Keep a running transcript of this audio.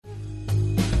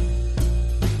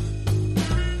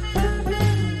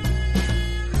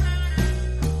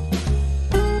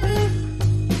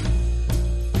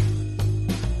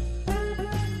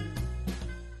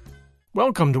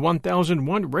Welcome to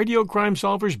 1001 Radio Crime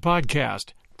Solvers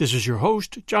Podcast. This is your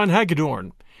host, John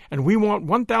Hagedorn, and we want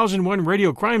 1001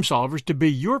 Radio Crime Solvers to be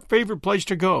your favorite place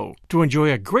to go to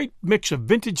enjoy a great mix of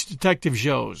vintage detective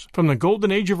shows from the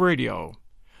golden age of radio.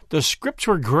 The scripts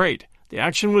were great, the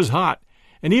action was hot,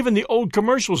 and even the old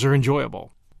commercials are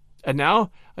enjoyable. And now,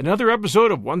 another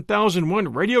episode of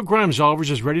 1001 Radio Crime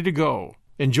Solvers is ready to go.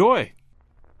 Enjoy!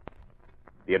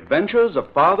 The Adventures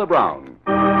of Father Brown.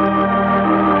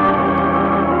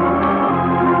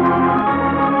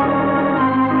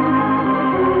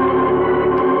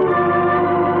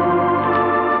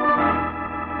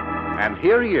 And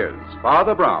here he is,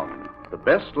 Father Brown, the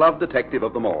best-loved detective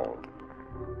of them all.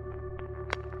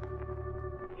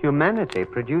 Humanity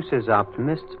produces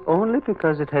optimists only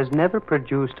because it has never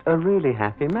produced a really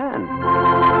happy man.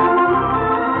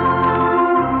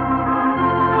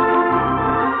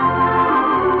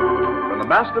 From the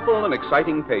masterful and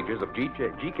exciting pages of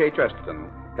G.K. Chesterton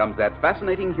comes that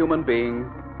fascinating human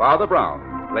being, Father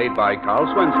Brown, played by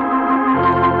Carl Swenson.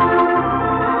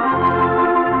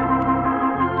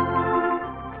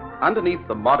 Underneath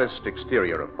the modest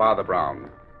exterior of Father Brown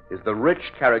is the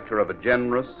rich character of a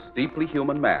generous, deeply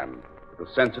human man with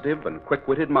a sensitive and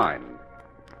quick-witted mind.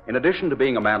 In addition to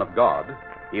being a man of God,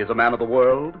 he is a man of the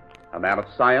world, a man of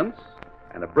science,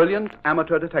 and a brilliant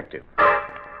amateur detective.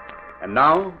 And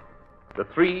now, the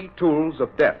three tools of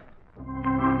death.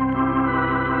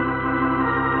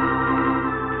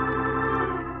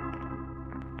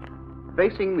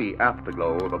 Facing the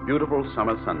afterglow of a beautiful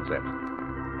summer sunset,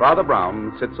 Father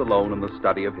Brown sits alone in the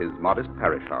study of his modest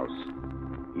parish house.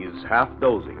 He is half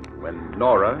dozing when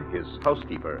Nora, his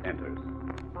housekeeper, enters.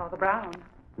 Father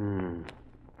Brown.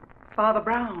 Father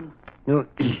Brown. No.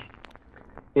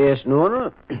 Yes,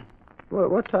 Nora?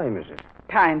 What time is it?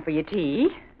 Time for your tea.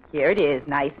 Here it is,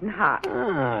 nice and hot.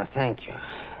 Ah, thank you.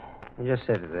 Just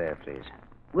set it there, please.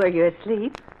 Were you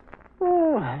asleep?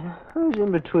 Oh, I was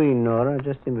in between, Nora,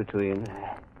 just in between.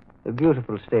 A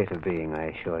beautiful state of being, I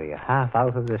assure you. Half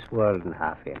out of this world and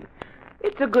half in.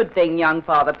 It's a good thing young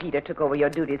Father Peter took over your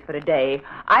duties for a day.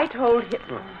 I told him...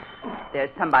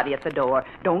 There's somebody at the door.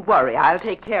 Don't worry, I'll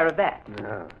take care of that.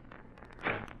 No.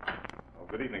 Oh,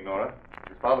 good evening, Nora.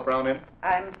 Is Father Brown in?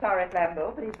 I'm sorry,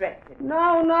 Flambeau, but he's rested.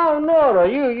 No, Nora.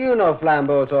 You know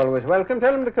Flambeau's always welcome.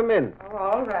 Tell him to come in. Oh,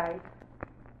 all right.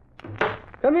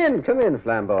 Come in,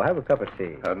 Flambeau. Have a cup of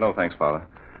tea. No, thanks, Father.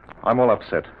 I'm all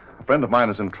upset. A friend of mine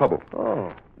is in trouble.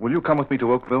 Oh. Will you come with me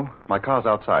to Oakville? My car's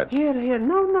outside. Here.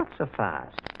 No, not so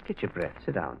fast. Get your breath.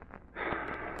 Sit down.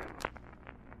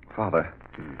 Father,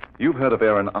 you've heard of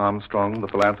Aaron Armstrong, the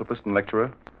philanthropist and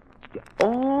lecturer?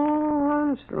 Oh,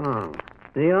 Armstrong.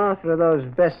 The author of those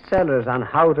bestsellers on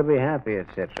how to be happy,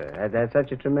 etc. Had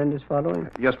such a tremendous following?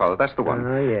 Yes, Father, that's the one.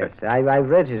 Oh, yes. I've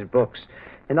read his books.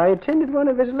 And I attended one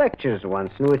of his lectures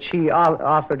once in which he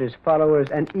offered his followers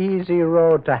an easy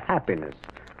road to happiness.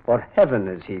 Or heaven,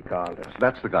 as he called it.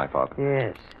 That's the guy, Father.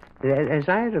 Yes. As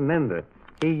I remember,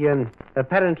 he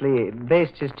apparently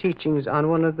based his teachings on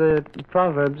one of the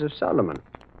Proverbs of Solomon.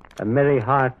 A merry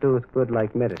heart doeth good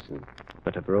like medicine,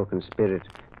 but a broken spirit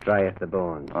drieth the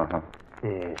bones. Uh-huh.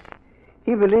 Yes.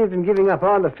 He believed in giving up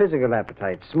all the physical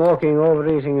appetites, smoking,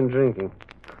 overeating, and drinking.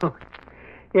 Oh,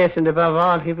 yes, and above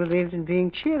all, he believed in being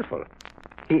cheerful.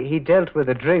 He dealt with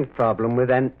the drink problem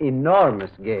with an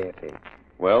enormous gaiety.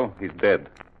 Well, he's dead.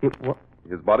 What?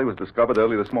 His body was discovered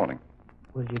early this morning.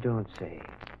 Well, you don't say.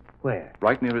 Where?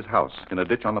 Right near his house, in a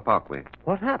ditch on the parkway.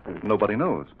 What happened? Nobody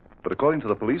knows. But according to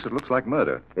the police, it looks like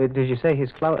murder. Did you say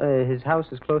his house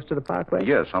is close to the parkway?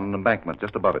 Yes, on an embankment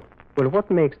just above it. Well,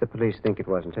 what makes the police think it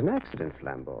wasn't an accident,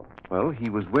 Flambeau? Well, he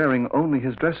was wearing only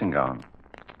his dressing gown.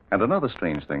 And another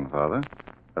strange thing, Father.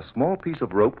 A small piece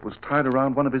of rope was tied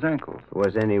around one of his ankles.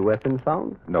 Was any weapon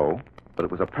found? No, but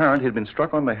it was apparent he'd been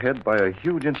struck on the head by a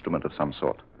huge instrument of some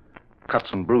sort.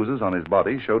 Cuts and bruises on his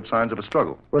body showed signs of a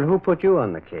struggle. Well, who put you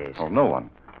on the case? Oh, no one.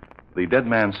 The dead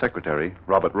man's secretary,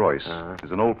 Robert Royce,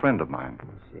 is an old friend of mine. I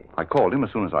see. I called him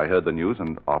as soon as I heard the news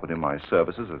and offered him my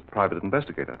services as private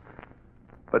investigator.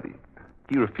 But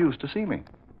he refused to see me.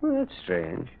 Well, that's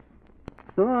strange.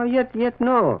 No, yet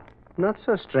no. Not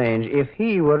so strange if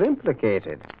he were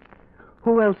implicated.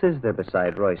 Who else is there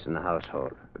beside Royce in the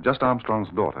household? Just Armstrong's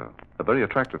daughter. A very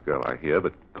attractive girl, I hear,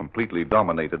 but completely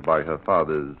dominated by her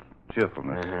father's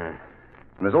cheerfulness. And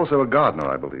there's also a gardener,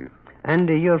 I believe. And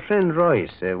your friend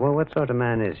Royce, what sort of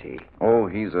man is he? Oh,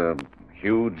 he's a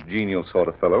huge, genial sort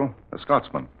of fellow. A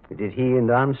Scotsman. Did he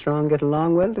and Armstrong get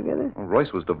along well together? Well,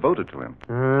 Royce was devoted to him.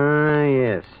 Ah,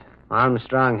 yes.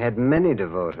 Armstrong had many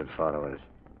devoted followers.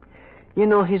 You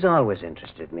know, he's always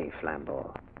interested me,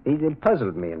 Flambeau. He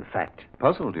puzzled me, in fact.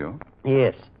 Puzzled you?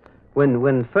 Yes.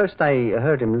 When first I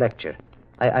heard him lecture,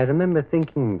 I remember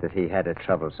thinking that he had a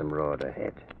troublesome road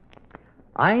ahead.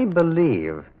 I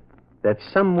believe that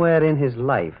somewhere in his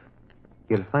life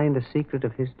you'll find the secret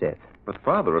of his death. But,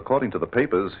 Father, according to the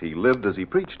papers, he lived as he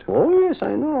preached. Oh, yes,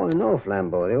 I know,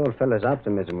 Flambeau. The old fellow's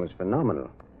optimism was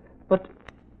phenomenal. But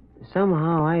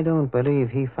somehow I don't believe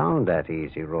he found that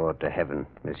easy road to heaven,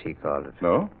 as he called it.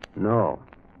 No? No.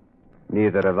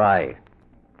 Neither have I.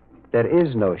 There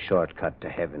is no shortcut to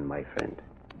heaven, my friend.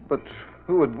 But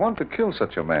who would want to kill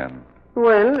such a man?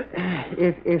 Well,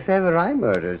 if ever I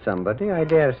murdered somebody, I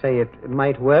dare say it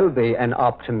might well be an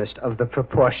optimist of the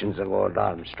proportions of old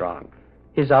Armstrong.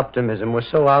 His optimism was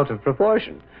so out of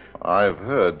proportion. I've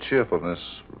heard cheerfulness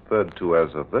referred to as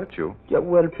a virtue. Yeah,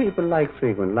 well, people like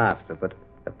frequent laughter, but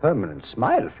a permanent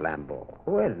smile, Flambeau.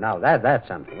 Well, now that's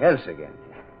something else again.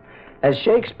 As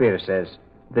Shakespeare says,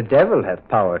 the devil hath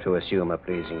power to assume a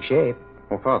pleasing shape.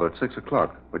 Oh, Father, it's 6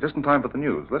 o'clock. We're just in time for the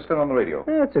news. Let's turn on the radio.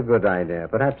 That's a good idea.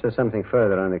 Perhaps there's something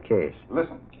further on the case.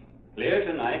 Listen. Clear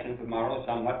tonight and tomorrow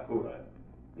somewhat cooler.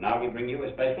 Now we bring you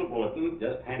a special bulletin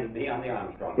just handed me on the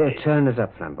Armstrong Yeah, case. turn it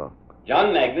up, Flambeau.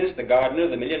 John Magnus, the gardener,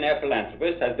 the millionaire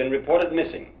philanthropist, has been reported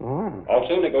missing. Oh.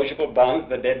 Also, negotiable bonds of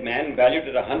the dead man valued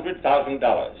at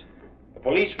 $100,000. The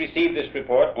police received this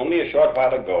report only a short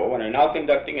while ago and are now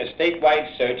conducting a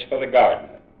statewide search for the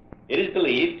gardener. It is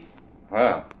believed...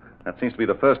 Well, that seems to be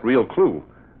the first real clue.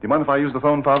 Do you mind if I use the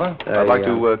phone, Father? I'd like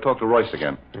to talk to Royce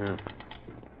again. Yeah.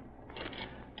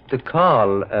 The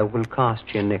call will cost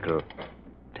you a nickel.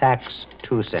 Tax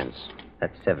 2 cents.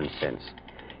 That's 7 cents.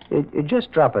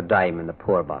 Just drop a dime in the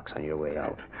poor box on your way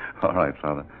out. All right,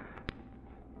 Father.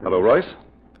 Hello, Royce?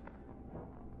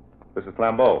 This is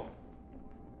Flambeau.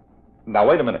 Now,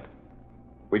 wait a minute.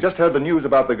 We just heard the news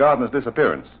about the gardener's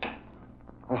disappearance.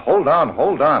 Oh, hold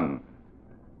on.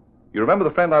 You remember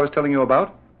the friend I was telling you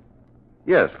about?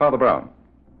 Yes, Father Brown.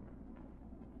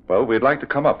 Well, we'd like to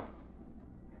come up.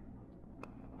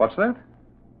 What's that?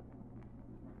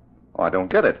 Oh, I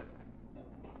don't get it.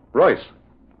 Royce!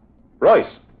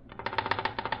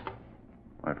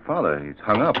 My father, he's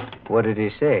hung up. What did he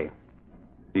say?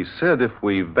 He said if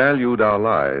we valued our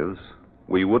lives,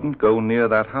 we wouldn't go near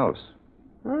that house.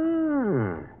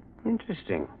 Ah,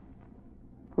 interesting.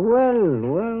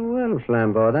 Well,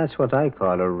 Flambeau, that's what I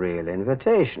call a real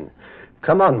invitation.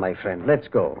 Come on, my friend, let's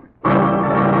go.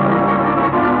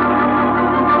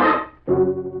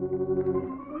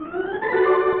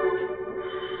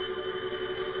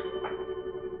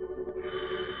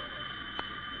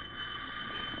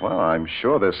 Well, I'm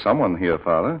sure there's someone here,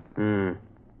 Father.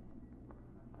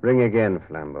 Ring again,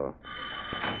 Flambeau.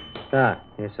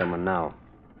 Here's someone now.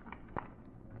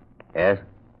 Yes?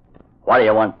 What do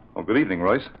you want? Oh, good evening,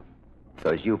 Royce. So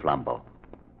it's you, Flambeau.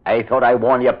 I thought I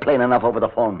warned you plain enough over the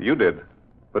phone. You did.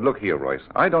 But look here, Royce.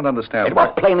 I don't understand It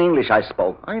was plain English I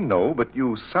spoke. I know, but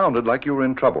you sounded like you were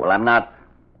in trouble. Well, I'm not.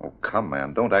 Oh, come,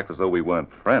 man. Don't act as though we weren't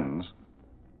friends.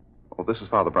 Oh, this is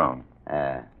Father Brown.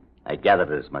 I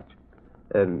gathered as much.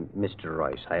 Mr.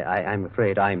 Royce, I'm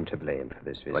afraid I'm to blame for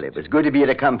this visit. Well, it was good of you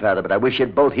to come, Father, but I wish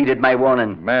you'd both heeded my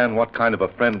warning. Man, what kind of a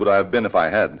friend would I have been if I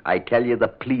had? I tell you, the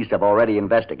police have already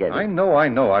investigated. I know.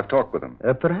 I've talked with them.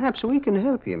 Perhaps we can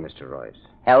help you, Mr. Royce.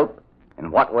 Help?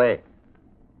 In what way?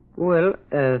 Well,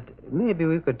 maybe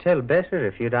we could tell better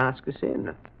if you'd ask us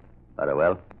in. Very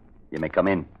well. You may come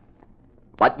in.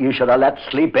 But you should have let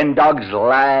sleeping dogs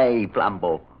lie,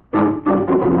 Flambeau.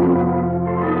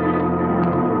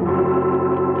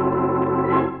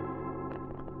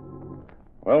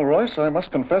 Well, Royce, I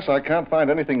must confess I can't find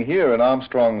anything here in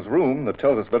Armstrong's room that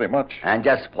tells us very much. And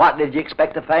just what did you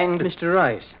expect to find? Mr.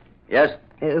 Royce. Yes?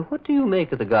 What do you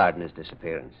make of the gardener's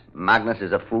disappearance? Magnus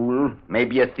is a fool,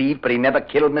 maybe a thief, but he never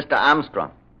killed Mr.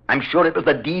 Armstrong. I'm sure it was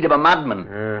the deed of a madman.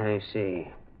 I see.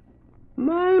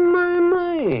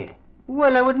 My.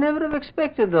 Well, I would never have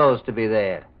expected those to be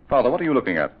there. Father, what are you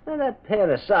looking at? That pair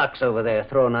of socks over there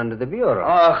thrown under the bureau.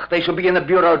 Oh, they should be in the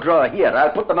bureau drawer. Here,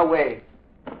 I'll put them away.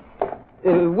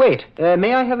 Wait.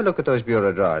 May I have a look at those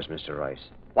bureau drawers, Mr. Royce?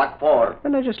 What for?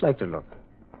 Well, I'd just like to look.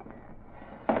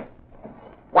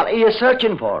 What are you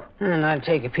searching for? And I'll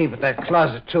take a peep at that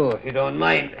closet, too, if you don't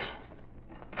mind.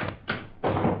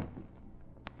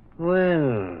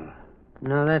 Well,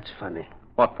 now that's funny.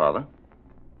 What, Father?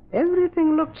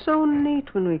 Everything looked so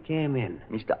neat when we came in.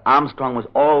 Mr. Armstrong was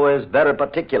always very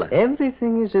particular.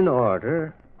 Everything is in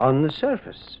order on the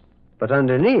surface. But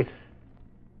underneath,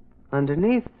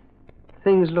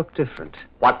 things look different.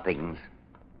 What things?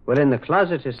 Well, in the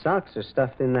closet, his socks are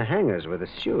stuffed in the hangers with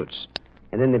his suits.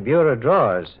 And in the bureau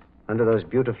drawers, under those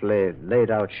beautifully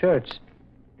laid-out shirts...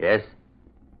 Yes?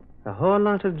 A whole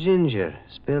lot of ginger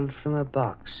spilled from a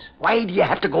box. Why do you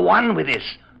have to go on with this?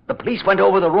 The police went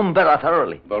over the room very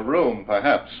thoroughly. The room,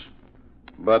 perhaps.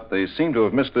 But they seem to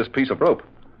have missed this piece of rope.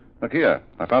 Look here.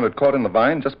 I found it caught in the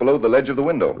vine just below the ledge of the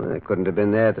window. Well, it couldn't have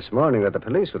been there this morning or the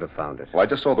police would have found it. Well, I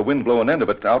just saw the wind blow an end of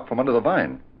it out from under the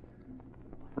vine.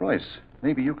 Royce,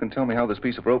 maybe you can tell me how this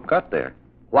piece of rope got there.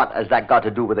 What has that got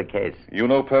to do with the case? You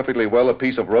know perfectly well a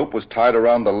piece of rope was tied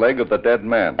around the leg of the dead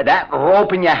man. That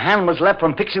rope in your hand was left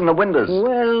from fixing the windows.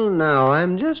 Well, now,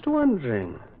 I'm just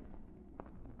wondering.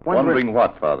 Wondering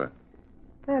what, Father?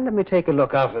 Well, let me take a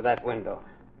look out of that window.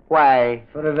 Why?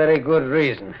 For a very good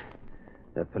reason.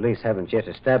 The police haven't yet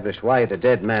established why the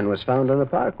dead man was found on the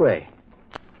parkway.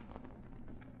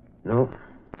 No,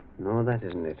 that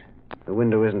isn't it. The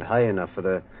window isn't high enough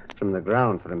from the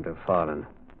ground for him to have fallen,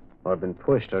 or been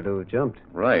pushed, or to have jumped.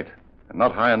 Right. And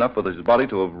not high enough for his body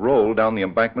to have rolled down the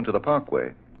embankment to the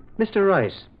parkway. Mr.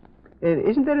 Rice,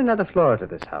 isn't there another floor to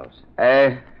this house?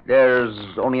 There's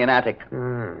only an attic.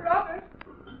 Robert?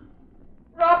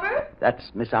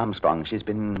 That's Miss Armstrong. She's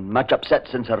been much upset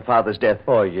since her father's death.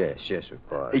 Oh, yes, of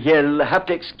course. You'll have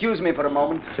to excuse me for a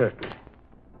moment. Certainly.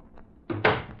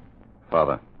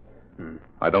 Father,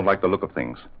 I don't like the look of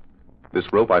things.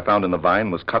 This rope I found in the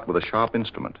vine was cut with a sharp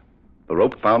instrument. The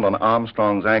rope found on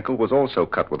Armstrong's ankle was also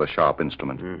cut with a sharp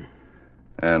instrument.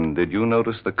 And did you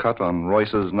notice the cut on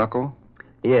Royce's knuckle?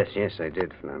 Yes, I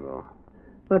did, Flambeau.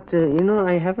 But,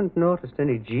 I haven't noticed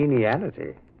any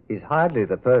geniality. He's hardly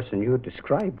the person you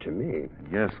described to me.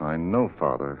 Yes, I know,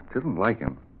 Father. Didn't like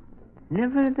him.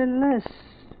 Nevertheless,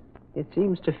 it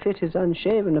seems to fit his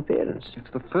unshaven appearance.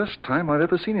 It's the first time I've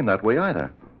ever seen him that way,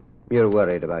 either. You're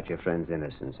worried about your friend's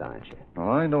innocence, aren't you? Well,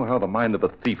 I know how the mind of a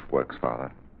thief works,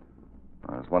 Father.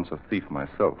 I was once a thief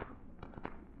myself.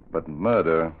 But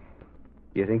murder...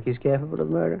 You think he's capable of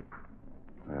murder?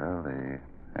 Well, the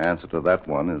answer to that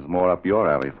one is more up your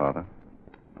alley, Father.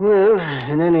 Well,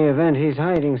 in any event, he's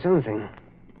hiding something.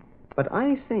 But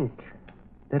I think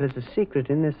there is a secret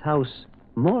in this house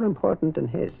more important than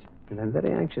his, and I'm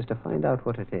very anxious to find out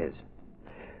what it is.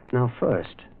 Now,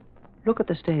 first, look at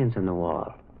the stains on the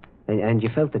wall. And you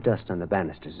felt the dust on the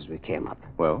banisters as we came up.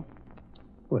 Well?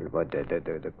 Well, but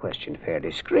the question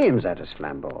fairly screams at us,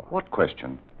 Flambeau. What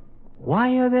question?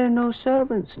 Why are there no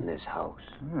servants in this house?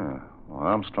 Well,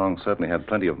 Armstrong certainly had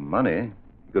plenty of money.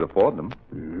 He could afford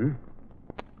them.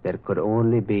 There could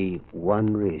only be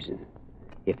one reason.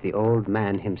 If the old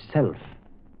man himself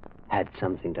had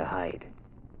something to hide.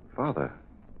 Father,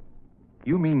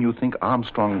 you mean you think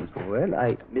Armstrong...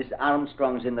 Well, Miss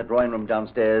Armstrong's in the drawing room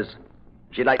downstairs.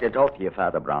 She'd like to talk to you,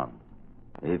 Father Brown.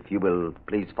 If you will,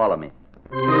 please follow me.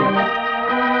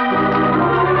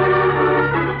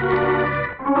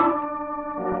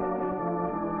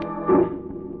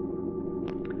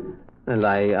 Well,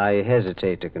 I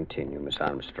hesitate to continue, Miss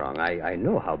Armstrong. I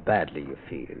know how badly you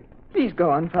feel. Please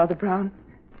go on, Father Brown.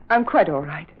 I'm quite all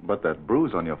right. But that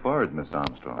bruise on your forehead, Miss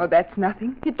Armstrong... Oh, that's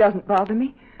nothing. It doesn't bother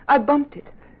me. I bumped it.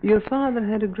 Your father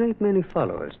had a great many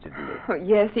followers, didn't he? Oh,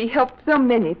 yes, he helped so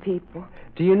many people.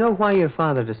 Do you know why your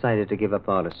father decided to give up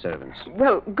all his servants?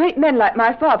 Well, great men like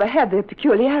my father have their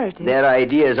peculiarities. Their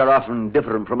ideas are often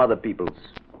different from other people's.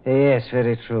 Yes,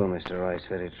 very true, Mr. Royce,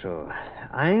 very true.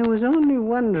 I was only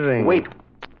wondering... Wait.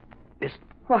 Listen.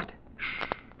 What?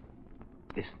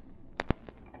 Listen.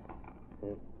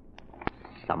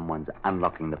 Someone's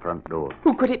unlocking the front door.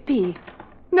 Who could it be?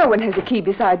 No one has a key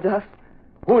besides us.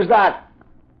 Who's that?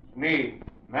 Me,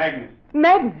 Magnus.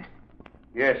 Magnus?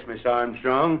 Yes, Miss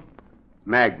Armstrong.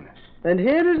 Magnus. And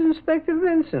here is Inspector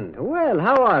Vincent. Well,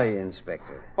 how are you,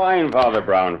 Inspector? Fine, Father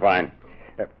Brown, fine.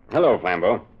 Hello,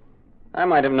 Flambeau. I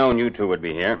might have known you two would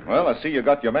be here. Well, I see you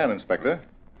got your man, Inspector.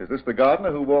 Is this the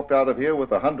gardener who walked out of here with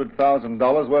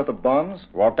 $100,000 worth of bonds?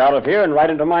 Walked out of here and right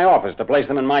into my office to place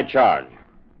them in my charge.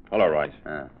 Hello, Royce.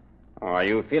 Are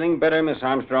you feeling better, Miss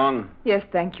Armstrong? Yes,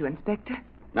 thank you, Inspector.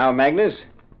 Now, Magnus,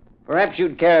 perhaps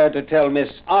you'd care to tell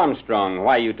Miss Armstrong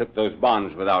why you took those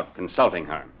bonds without consulting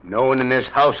her. No one in this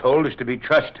household is to be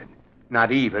trusted.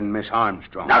 Not even Miss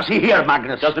Armstrong. Now, see here,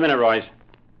 Magnus. Just a minute, Royce.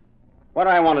 What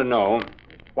I want to know,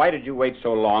 why did you wait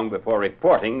so long before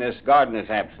reporting this gardener's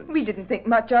absence? We didn't think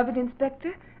much of it,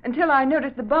 Inspector, until I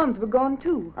noticed the bonds were gone,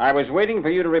 too. I was waiting for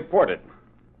you to report it.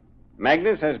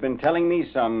 Magnus has been telling me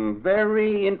some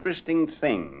very interesting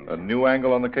things. A new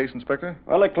angle on the case, Inspector?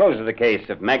 Well, it closes the case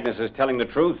if Magnus is telling the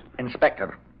truth.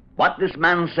 Inspector, what this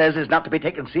man says is not to be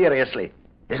taken seriously.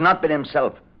 He's not been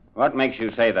himself. What makes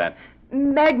you say that?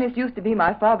 Magnus used to be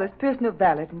my father's personal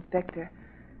valet, Inspector.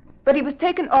 But he was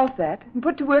taken off that and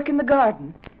put to work in the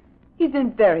garden. He's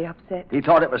been very upset. He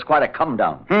thought it was quite a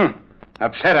come-down.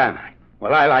 Upset, am I?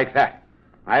 Well, I like that.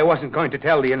 I wasn't going to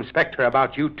tell the inspector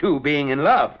about you two being in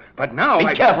love, but now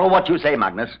Be careful what you say,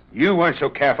 Magnus. You weren't so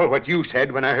careful what you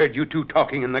said when I heard you two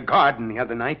talking in the garden the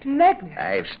other night. Magnus.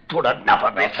 I've stood enough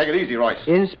of this. Take it easy, Royce.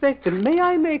 Inspector, may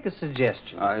I make a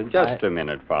suggestion? Just a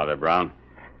minute, Father Brown.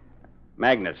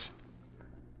 Magnus,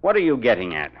 what are you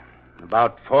getting at?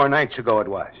 About 4 nights ago it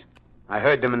was. I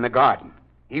heard them in the garden.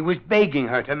 He was begging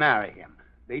her to marry him.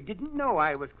 They didn't know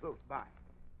I was close by.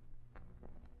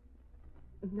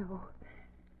 No.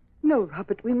 No,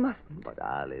 Robert, we mustn't. But,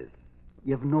 Alice,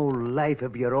 you've no life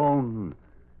of your own.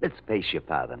 Let's face your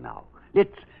father now.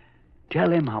 Let's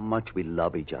tell him how much we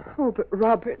love each other. Oh, but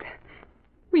Robert,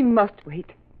 we must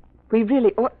wait. We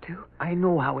really ought to. I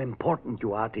know how important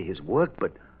you are to his work,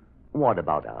 but what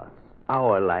about us?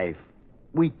 Our life?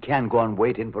 We can't go on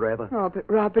waiting forever. Oh, but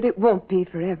Robert, it won't be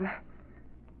forever.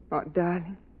 Oh,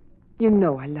 darling, you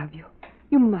know I love you.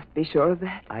 You must be sure of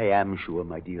that. I am sure,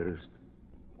 my dearest.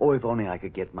 Oh, if only I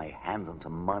could get my hands on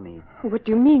some money. What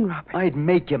do you mean, Robert? I'd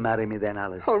make you marry me then,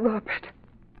 Alice. Oh, Robert,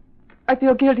 I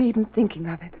feel guilty even thinking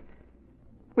of it.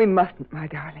 We mustn't, my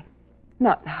darling.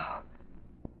 Not now.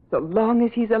 So long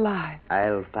as he's alive.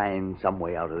 I'll find some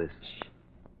way out of this. Shh.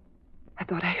 I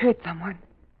thought I heard someone.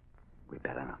 We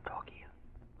better not talk here.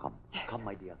 Come, come,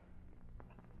 my dear.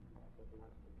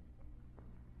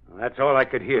 Well, that's all I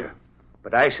could hear.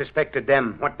 But I suspected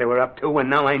them, what they were up to, and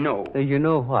now I know. You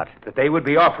know what? That they would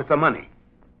be off with the money.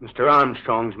 Mr.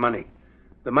 Armstrong's money.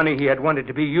 The money he had wanted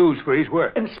to be used for his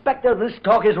work. Inspector, this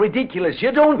talk is ridiculous.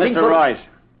 You don't think... Mr. Royce,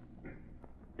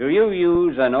 do you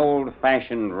use an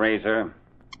old-fashioned razor?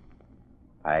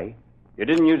 Aye. You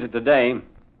didn't use it today.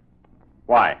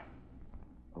 Why?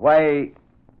 Why,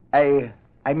 I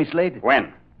mislaid.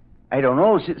 When? I don't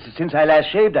know, since I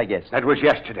last shaved, I guess. That was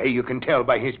yesterday, you can tell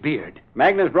by his beard.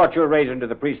 Magnus brought your razor to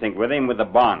the precinct with him with the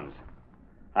bonds.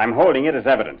 I'm holding it as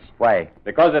evidence. Why?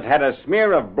 Because it had a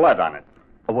smear of blood on it.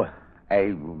 Oh, well, I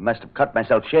must have cut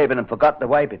myself shaving and forgot to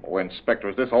wipe it. Oh, Inspector,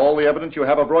 is this all the evidence you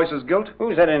have of Royce's guilt?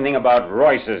 Who said anything about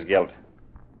Royce's guilt?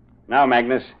 Now,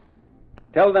 Magnus,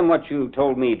 tell them what you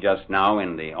told me just now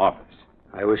in the office.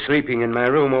 I was sleeping in my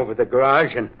room over the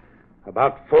garage, and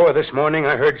about 4 this morning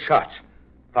I heard shots,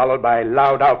 followed by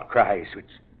loud outcries, which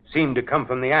seemed to come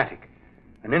from the attic.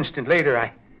 An instant later,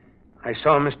 I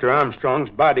saw Mr. Armstrong's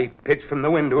body pitch from the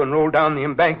window and roll down the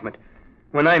embankment.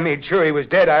 When I made sure he was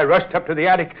dead, I rushed up to the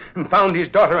attic and found his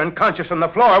daughter unconscious on the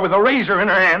floor with a razor in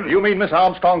her hand. You mean Miss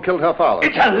Armstrong killed her father?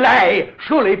 It's a lie!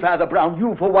 Surely, Father Brown,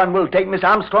 you for one will take Miss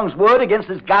Armstrong's word against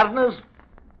this gardener's?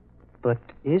 But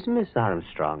is Miss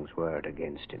Armstrong's word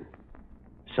against him?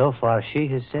 So far, she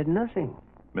has said nothing.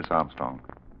 Miss Armstrong,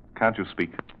 can't you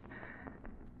speak?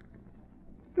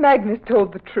 Magnus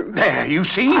told the truth. There, you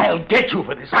see? I'll get you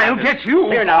for this. I'll get you.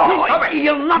 Here now. No,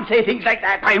 you'll not say things like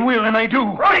that. I will, and I do.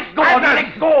 Let go,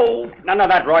 let go. None of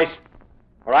that, Royce,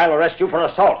 or I'll arrest you for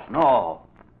assault. No.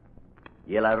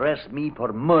 You'll arrest me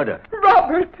for murder.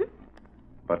 Robert!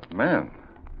 But, man,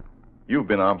 you've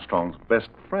been Armstrong's best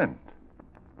friend.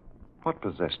 What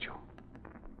possessed you?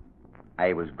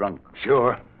 I was drunk.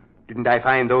 Sure. Didn't I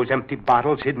find those empty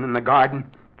bottles hidden in the garden,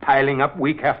 piling up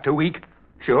week after week?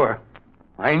 Sure.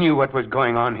 I knew what was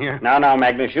going on here. Now,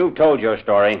 Magnus, you've told your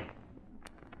story.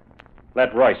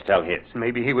 Let Royce tell his.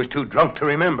 Maybe he was too drunk to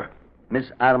remember.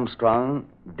 Miss Armstrong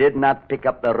did not pick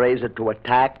up the razor to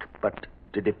attack, but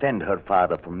to defend her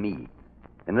father from me.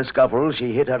 In the scuffle,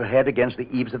 she hit her head against the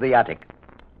eaves of the attic.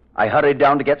 I hurried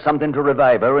down to get something to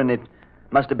revive her, and it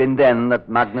must have been then that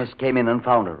Magnus came in and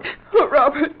found her. Oh,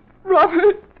 Robert!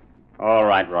 Robert! All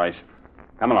right, Royce.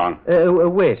 Come along.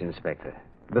 Wait, Inspector,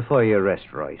 before you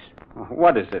arrest Royce.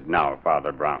 What is it now,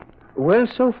 Father Brown? Well,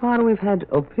 so far we've had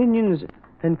opinions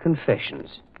and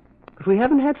confessions. But we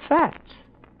haven't had facts.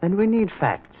 And we need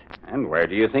facts. And where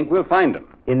do you think we'll find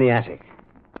them? In the attic.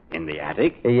 In the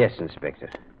attic? Yes, Inspector.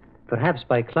 Perhaps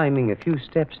by climbing a few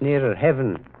steps nearer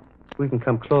heaven, we can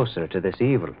come closer to this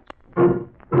evil.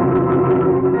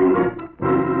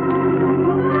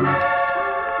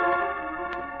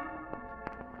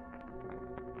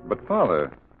 But, Father,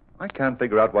 I can't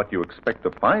figure out what you expect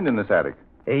to find in this attic.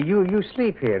 You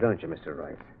sleep here, don't you, Mr.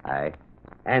 Royce? Aye.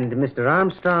 And Mr.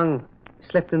 Armstrong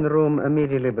slept in the room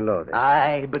immediately below this.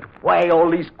 Aye, but why all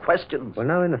these questions? Well,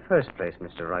 now, in the first place,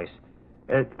 Mr. Royce,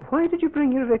 why did you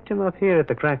bring your victim up here at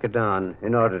the crack of dawn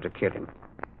in order to kill him?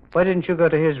 Why didn't you go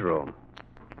to his room?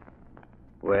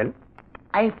 Well?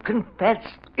 I've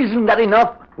confessed. Isn't that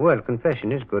enough? Well,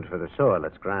 confession is good for the soul,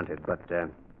 that's granted. But,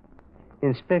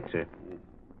 Inspector,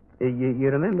 you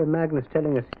remember Magnus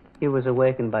telling us he was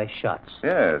awakened by shots?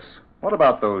 Yes. What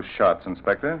about those shots,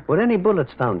 Inspector? Were any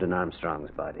bullets found in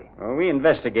Armstrong's body? Well, we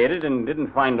investigated and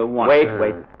didn't find a one. Wait.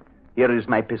 Here is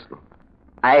my pistol.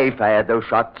 I fired those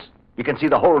shots. You can see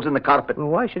the holes in the carpet. Well,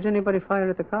 why should anybody fire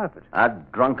at the carpet? A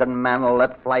drunken man will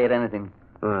let fly at anything.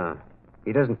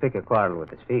 He doesn't pick a quarrel with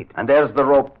his feet. And there's the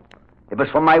rope. It was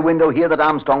from my window here that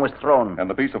Armstrong was thrown. And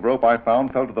the piece of rope I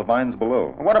found fell to the vines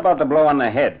below. What about the blow on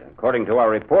the head? According to our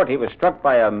report, he was struck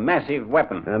by a massive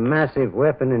weapon. A massive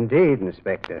weapon indeed,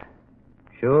 Inspector.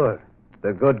 Sure.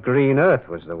 The good green earth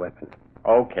was the weapon.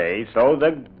 Okay, so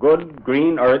the good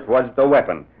green earth was the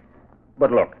weapon.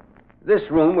 But look,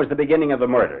 this room was the beginning of the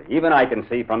murder. Even I can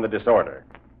see from the disorder.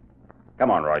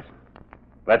 Come on, Royce.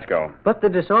 Let's go. But the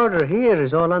disorder here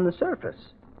is all on the surface.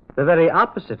 The very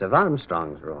opposite of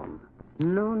Armstrong's room.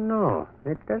 No,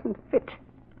 it doesn't fit.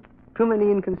 Too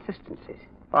many inconsistencies.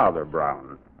 Father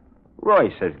Brown,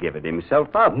 Royce has given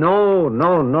himself up. No.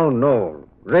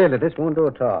 Really, this won't do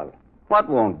at all. What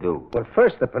won't do? Well,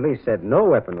 first the police said no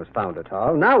weapon was found at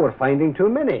all. Now we're finding too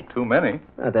many. Too many?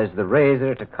 There's the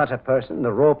razor to cut a person,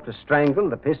 the rope to strangle,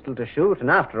 the pistol to shoot, and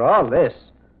after all this,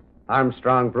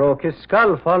 Armstrong broke his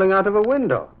skull falling out of a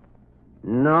window.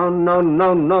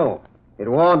 No. It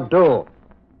won't do.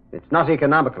 It's not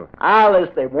economical. Alice,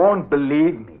 they won't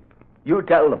believe me. You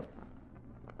tell them.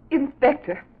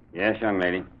 Inspector, Yes, young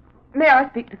lady. may I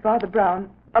speak to Father Brown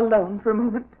alone for a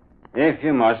moment? If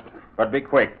you must, but be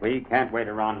quick. We can't wait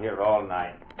around here all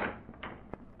night.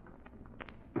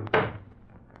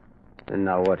 And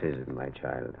now what is it, my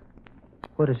child?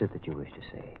 What is it that you wish to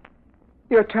say?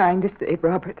 You're trying to save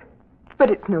Robert, but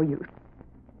it's no use.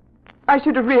 I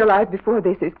should have realized before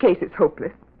this his case is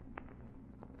hopeless.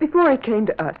 Before he came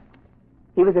to us,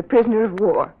 he was a prisoner of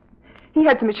war. He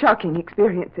had some shocking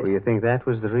experiences. Well, you think that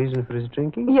was the reason for his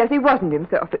drinking? Yes, he wasn't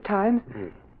himself at times.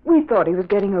 We thought he was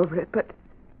getting over it, but...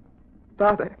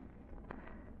 Father,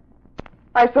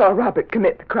 I saw Robert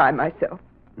commit the crime myself.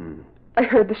 I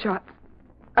heard the shots.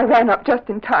 I ran up just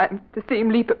in time to see him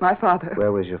leap at my father.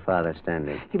 Where was your father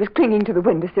standing? He was clinging to the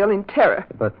windowsill in terror.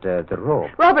 But the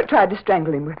rope? Robert tried to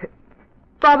strangle him with it.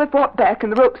 Father fought back,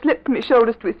 and the rope slipped from his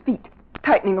shoulders to his feet,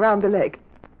 tightening around the leg.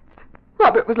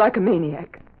 Robert was like a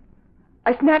maniac.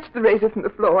 I snatched the razor from the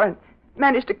floor and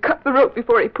managed to cut the rope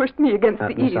before he pushed me against the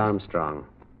Miss eaves. Armstrong,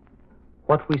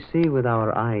 what we see with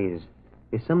our eyes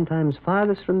is sometimes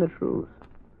farthest from the truth.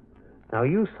 Now,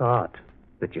 you thought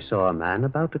that you saw a man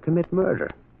about to commit murder.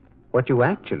 What you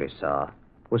actually saw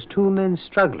was two men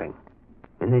struggling,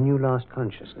 and then you lost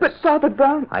consciousness. But Father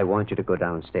Brown... I want you to go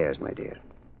downstairs, my dear.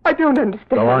 I don't understand.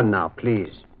 Go on now,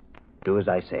 please. Do as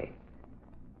I say.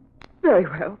 Very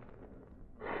well.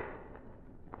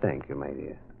 Thank you, my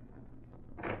dear.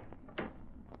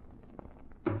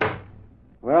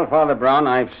 Well, Father Brown,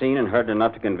 I've seen and heard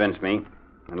enough to convince me.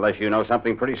 Unless you know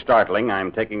something pretty startling,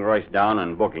 I'm taking Royce down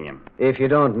and booking him. If you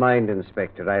don't mind,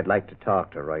 Inspector, I'd like to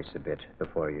talk to Royce a bit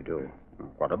before you do.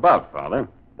 What about, Father?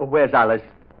 Where's Alice?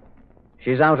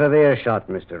 She's out of earshot,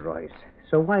 Mr. Royce.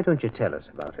 So why don't you tell us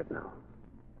about it now?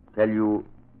 Tell you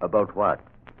about what?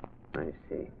 I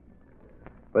see.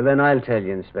 Well, then I'll tell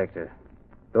you, Inspector.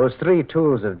 Those 3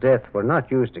 tools of death were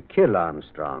not used to kill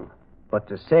Armstrong, but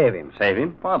to save him. Save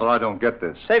him? Father, I don't get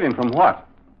this. Save him from what?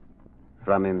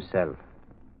 From himself.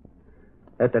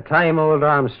 At the time old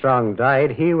Armstrong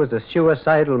died, he was a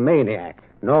suicidal maniac.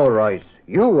 No, Royce,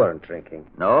 you weren't drinking.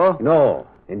 No? No,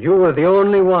 and you were the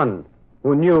only one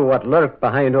who knew what lurked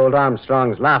behind old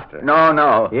Armstrong's laughter.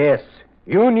 No. Yes,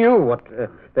 you knew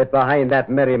that behind that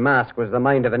merry mask was the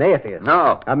mind of an atheist.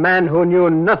 No. A man who knew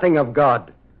nothing of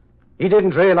God. He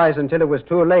didn't realize until it was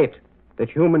too late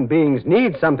that human beings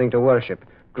need something to worship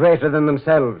greater than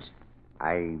themselves.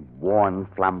 I warned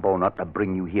Flambeau not to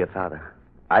bring you here, Father.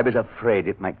 I was afraid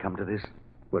it might come to this.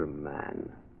 Well,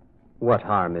 man, what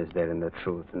harm is there in the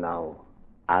truth now?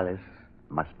 Alice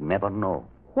must never know.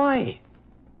 Why?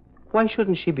 Why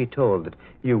shouldn't she be told that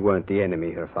you weren't the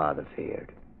enemy her father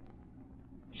feared?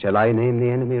 Shall I name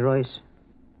the enemy, Royce?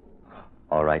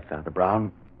 All right, Father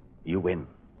Brown. You win.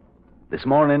 This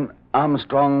morning,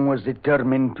 Armstrong was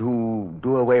determined to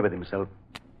do away with himself.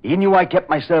 He knew I kept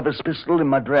my service pistol in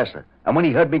my dresser. And when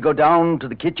he heard me go down to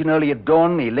the kitchen early at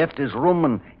dawn, he left his room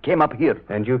and came up here.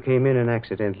 And you came in and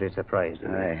accidentally surprised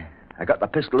him. I got the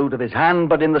pistol out of his hand,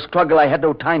 but in the struggle I had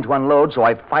no time to unload, so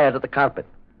I fired at the carpet.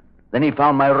 Then he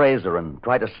found my razor and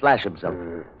tried to slash himself.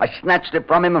 I snatched it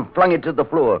from him and flung it to the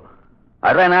floor.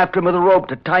 I ran after him with a rope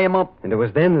to tie him up. And it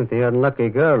was then that the unlucky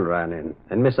girl ran in,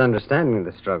 and misunderstanding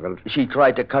the struggle... She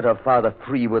tried to cut her father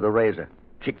free with a razor.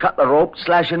 She cut the rope,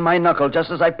 slashing my knuckle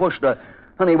just as I pushed her,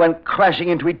 and he went crashing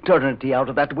into eternity out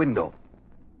of that window.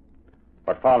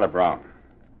 But, Father Brown,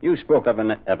 you spoke of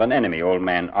an enemy old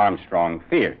man Armstrong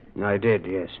feared. I did,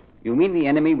 yes. You mean the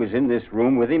enemy was in this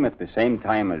room with him at the same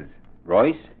time as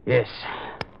Royce? Yes.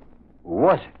 Who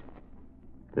was it?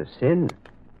 The sin.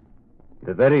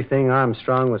 The very thing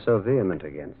Armstrong was so vehement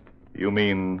against. You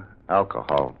mean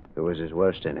alcohol? It was his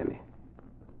worst enemy.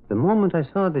 The moment I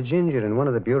saw the ginger in one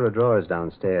of the bureau drawers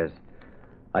downstairs,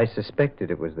 I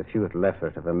suspected it was the futile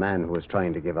effort of a man who was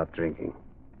trying to give up drinking.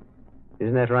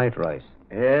 Isn't that right, Royce?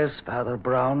 Yes, Father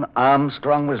Brown.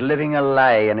 Armstrong was living a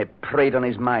lie, and it preyed on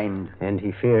his mind. And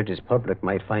he feared his public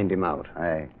might find him out.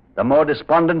 Aye. The more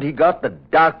despondent he got, the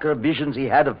darker visions he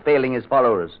had of failing his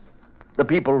followers. The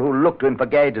people who looked to him for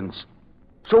guidance.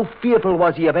 So fearful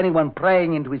was he of anyone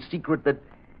prying into his secret that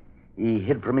he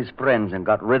hid from his friends and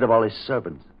got rid of all his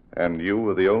servants. And you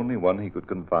were the only one he could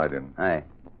confide in. Aye.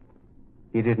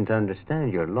 He didn't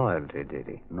understand your loyalty, did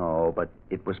he? No, but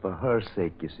it was for her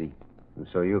sake, you see. And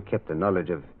so you kept the knowledge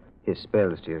of his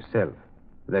spells to yourself,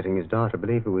 letting his daughter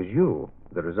believe it was you,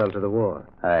 the result of the war.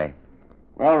 Aye.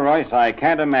 Well, Royce, I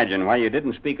can't imagine why you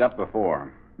didn't speak up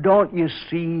before. Don't you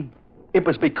see? It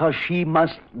was because she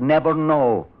must never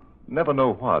know. Never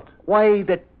know what? Why,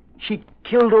 that she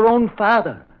killed her own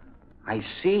father. I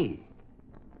see.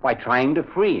 By trying to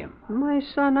free him. My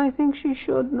son, I think she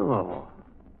should know.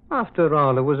 After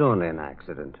all, it was only an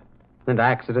accident. And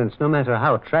accidents, no matter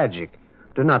how tragic,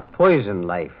 do not poison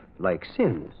life like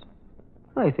sins.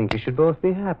 I think you should both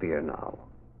be happier now.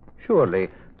 Surely,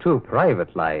 2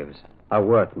 private lives are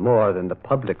worth more than the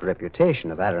public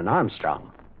reputation of Aaron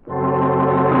Armstrong.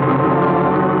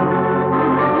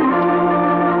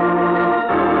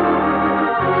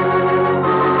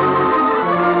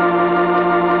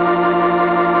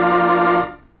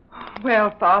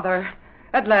 Well, Father,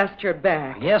 at last you're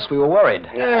back. Yes, we were worried.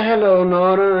 Hello,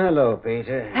 Nora. Hello,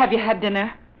 Peter. Have you had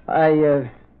dinner?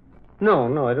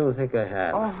 No, I don't think I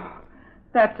have. Oh,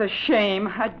 that's a shame.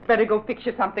 I'd better go fix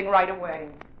you something right away.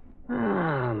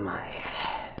 Ah, my.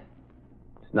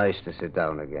 It's nice to sit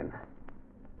down again.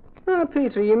 Oh,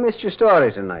 Peter, you missed your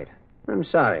story tonight. I'm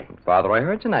sorry. Father, I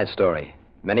heard tonight's story.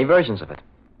 Many versions of it.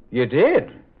 You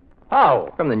did?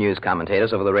 How? From the news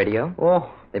commentators over the radio.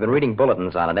 Oh. They've been reading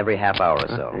bulletins on it every half hour or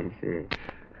so. I see.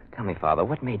 Tell me, Father,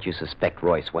 what made you suspect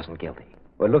Royce wasn't guilty?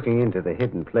 Well, looking into the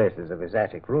hidden places of his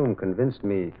attic room convinced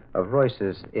me of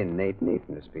Royce's innate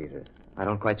neatness, Peter. I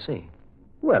don't quite see.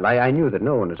 Well, I knew that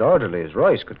no one as orderly as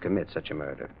Royce could commit such a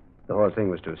murder. The whole thing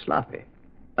was too sloppy.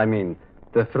 I mean,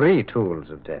 the 3 tools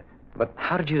of death. But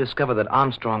how did you discover that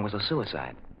Armstrong was a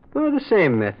suicide? Well, the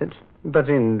same method, but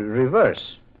in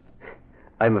reverse.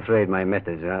 I'm afraid my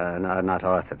methods are not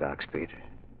orthodox, Peter.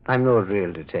 I'm no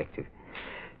real detective.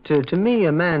 To me,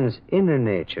 a man's inner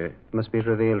nature must be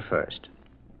revealed first.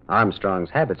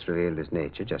 Armstrong's habits revealed his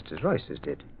nature just as Royce's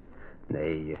did.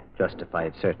 They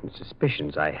justified certain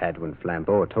suspicions I had when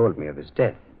Flambeau told me of his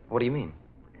death. What do you mean?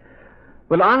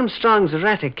 Well, Armstrong's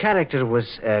erratic character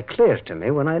was clear to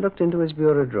me when I looked into his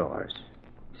bureau drawers.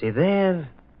 See, there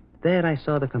I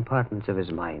saw the compartments of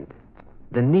his mind.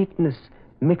 The neatness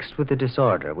mixed with the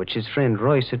disorder which his friend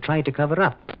Royce had tried to cover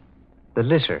up. The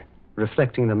litter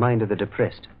reflecting the mind of the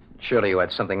depressed. Surely you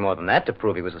had something more than that to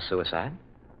prove he was a suicide.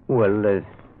 Well,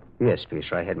 yes,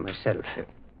 Peter, I had myself.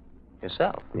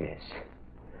 Yourself? Yes.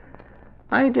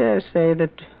 I dare say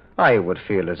that I would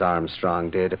feel as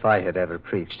Armstrong did if I had ever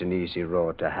preached an easy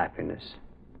road to happiness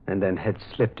and then had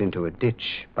slipped into a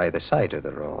ditch by the side of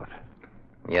the road.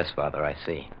 Yes, Father, I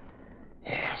see.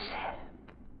 Yes.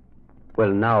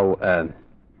 Well, now,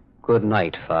 good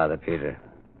night, Father Peter.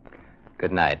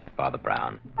 Good night, Father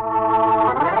Brown.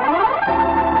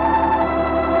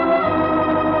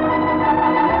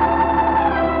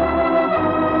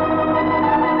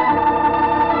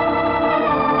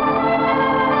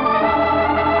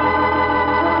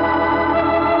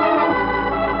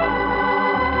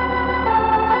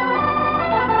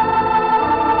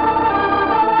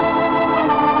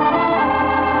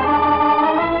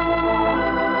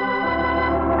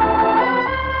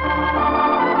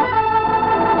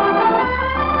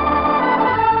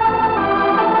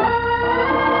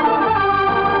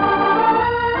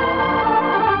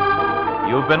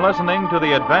 You've been listening to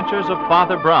The Adventures of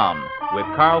Father Brown, with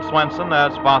Carl Swenson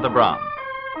as Father Brown.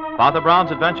 Father Brown's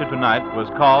adventure tonight was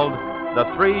called The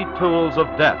 3 Tools of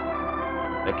Death.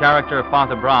 The character of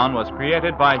Father Brown was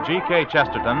created by G.K.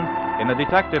 Chesterton in the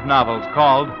detective novels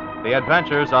called The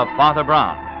Adventures of Father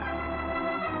Brown.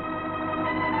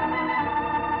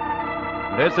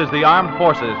 This is the Armed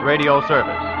Forces Radio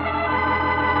Service.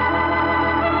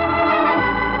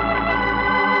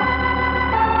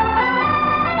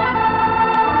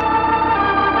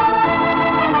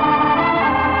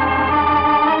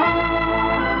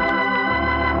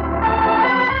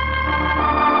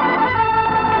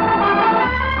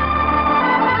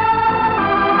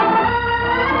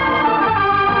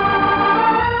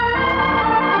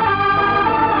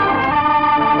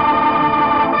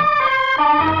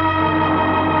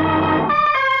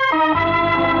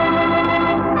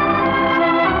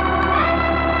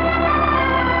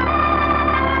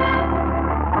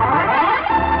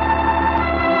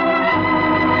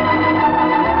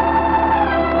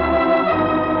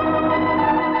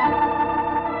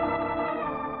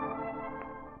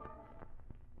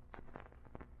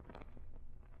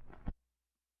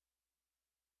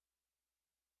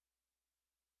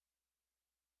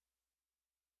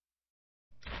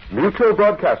 Mutual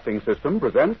Broadcasting System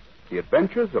presents The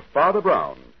Adventures of Father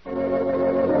Brown.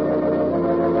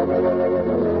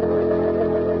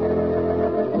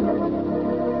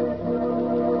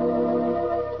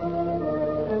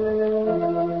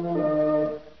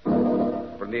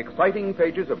 From the exciting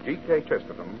pages of G.K.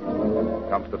 Chesterton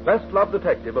comes the best-loved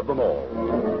detective of them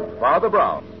all, Father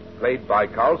Brown, played by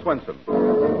Carl Swenson.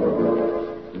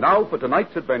 Now for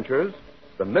tonight's adventures,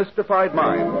 The Mystified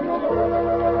Mind.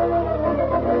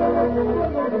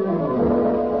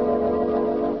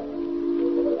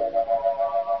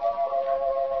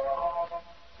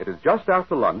 It is just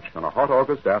after lunch on a hot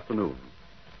August afternoon,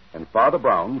 and Father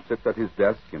Brown sits at his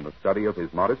desk in the study of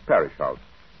his modest parish house.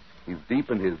 He's deep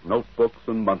in his notebooks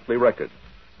and monthly records.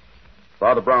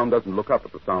 Father Brown doesn't look up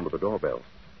at the sound of the doorbell.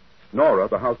 Nora,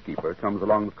 the housekeeper, comes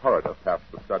along the corridor past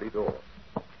the study door.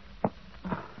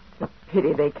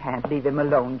 Pity they can't leave him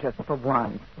alone just for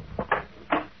once.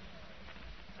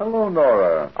 Hello,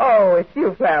 Nora. Oh, it's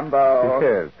you, Flambeau.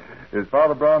 Yes. Is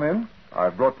Father Brown in?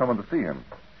 I've brought someone to see him.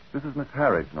 This is Miss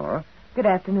Harris, Nora. Good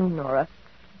afternoon, Nora.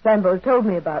 Flambeau told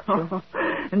me about you.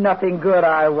 Nothing good,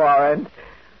 I warrant.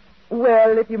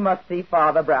 Well, if you must see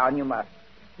Father Brown, you must.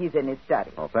 He's in his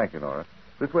study. Oh, thank you, Nora.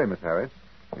 This way, Miss Harris.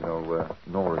 You know,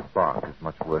 Nora's bark is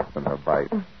much worse than her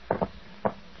bite.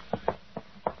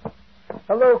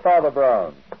 Hello, Father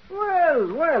Brown.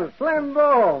 Well,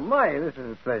 Flambeau. My, this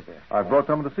is a pleasure. I've brought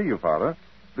someone to see you, Father.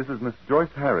 This is Miss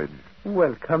Joyce Harridge.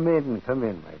 Well, come in,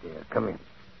 my dear. Come in.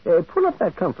 Pull up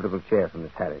that comfortable chair for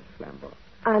Miss Harris, Flambeau.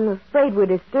 I'm afraid we're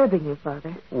disturbing you,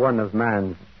 Father. One of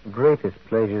man's greatest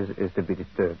pleasures is to be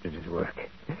disturbed at his work.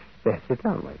 There, sit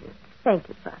down, my dear. Thank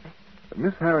you, Father.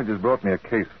 Miss Harridge has brought me a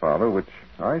case, Father, which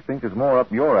I think is more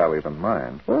up your alley than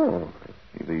mine. Oh.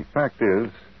 The fact is,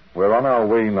 we're on our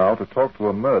way now to talk to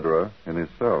a murderer in his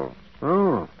cell.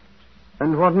 Oh.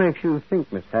 And what makes you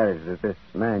think, Miss Harris, that this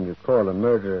man you call a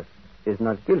murderer is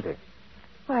not guilty?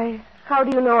 Why, how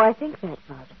do you know I think that,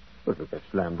 Father? Well, because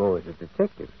Flambeau is a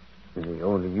detective. And the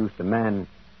only use a man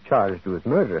charged with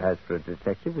murder has for a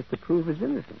detective is to prove his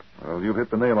innocence. Well, you've hit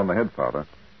the nail on the head, Father.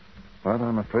 But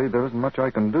I'm afraid there isn't much I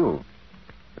can do.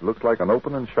 It looks like an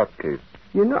open and shut case.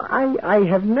 You know, I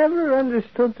have never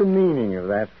understood the meaning of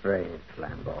that phrase,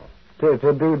 Flambeau.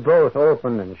 To be both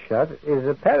open and shut is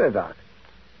a paradox.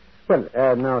 Well,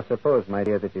 now suppose, my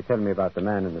dear, that you tell me about the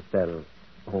man in the cell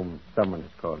whom someone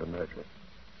has called a murderer.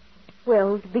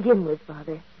 Well, to begin with,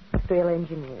 Father, Industrial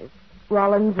Engineers.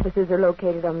 Rollins' offices are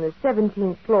located on the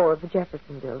 17th floor of the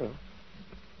Jefferson Building.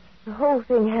 The whole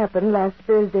thing happened last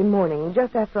Thursday morning,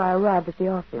 just after I arrived at the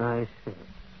office. I see.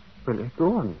 Well,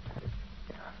 go on.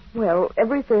 Well,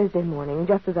 every Thursday morning,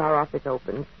 just as our office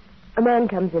opens, a man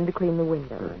comes in to clean the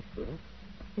windows. I see.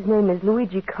 His name is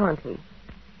Luigi Conti.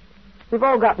 We've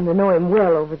all gotten to know him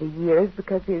well over the years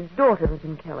because his daughter was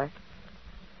in Keller.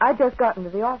 I just got into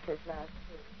the office last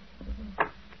week.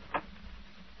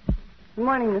 Good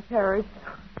morning, Miss Harris.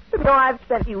 You know, I've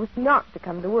sent you not to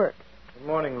come to work. Good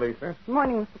morning, Lisa. Good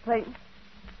morning, Mr. Clayton.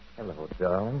 Hello,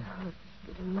 darling.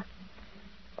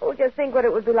 Oh, just think what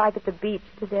it would be like at the beach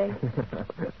today.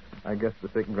 I guess the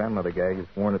sick grandmother gag has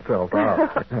worn itself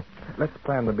out. Let's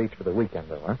plan the beach for the weekend,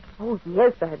 though, huh? Oh,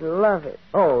 yes, I'd love it.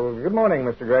 Oh, good morning,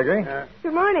 Mr. Gregory.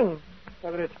 Good morning.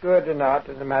 Whether it's good or not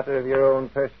is a matter of your own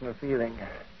personal feeling.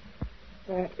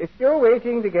 If you're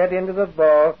waiting to get into the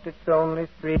vault, it's only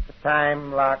 3. The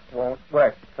time lock won't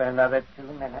work for another 2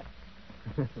 minutes.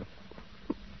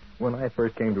 When I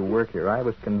first came to work here, I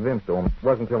was convinced, though it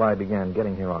wasn't until I began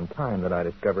getting here on time that I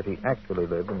discovered he actually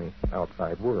lived in the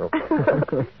outside world.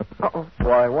 Uh-oh.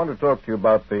 Well, I want to talk to you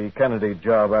about the Kennedy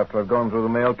job after I've gone through the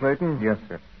mail, Clayton. Yes,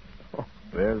 sir. Oh,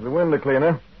 there's the window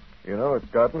cleaner. You know it's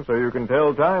gotten so you can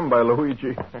tell time by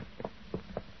Luigi.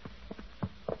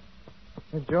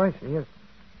 Joyce, yes.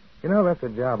 You know, that's a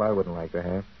job I wouldn't like to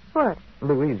have. What?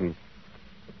 Luigi's.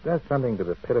 It does something to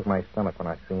the pit of my stomach when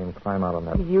I see him climb out on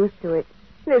that. He's used to it.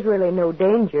 There's really no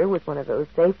danger with one of those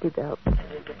safety belts. The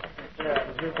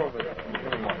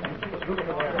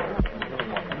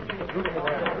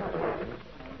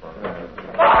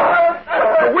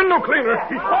window cleaner!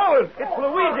 He's fallen! It's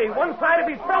Luigi. One side of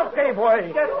his belt gave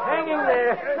way. Just hanging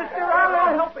there. Mr.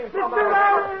 Rowland, help me. Mr.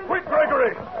 Rowland! Quick,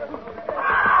 Gregory!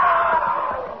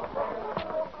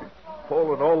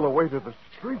 Fallen all the way to the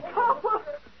street. Papa!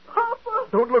 Papa!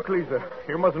 Don't look, Lisa.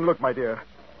 You mustn't look, my dear.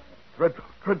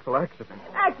 Dreadful accident.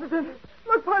 Accident!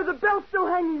 Look, part of the belt's still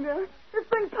hanging there. It's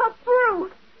been cut through.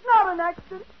 Not an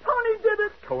accident. Tony did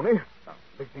it. Tony? Now,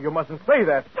 Lisa, you mustn't say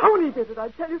that. Tony did it, I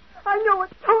tell you. I know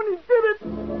it. Tony did it.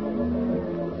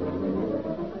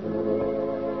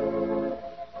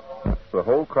 That's the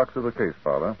whole crux of the case,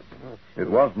 Father. It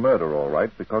was murder, all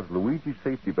right, because Luigi's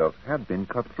safety belt had been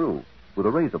cut through with a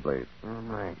razor blade. Oh,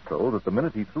 my. So that the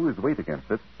minute he threw his weight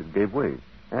against it, it gave way.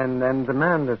 And the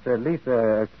man that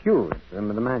Lisa accused, the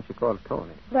man she called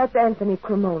Tony. That's Anthony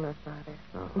Cremona, Father.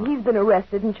 Uh-huh. He's been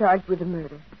arrested and charged with the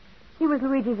murder. He was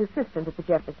Luigi's assistant at the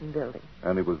Jefferson building.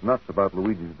 And he was nuts about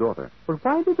Luigi's daughter. Well,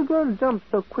 why did the girl jump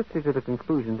so quickly to the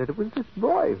conclusion that it was this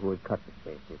boy who had cut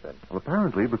the safety belt? Well,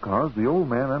 apparently because the old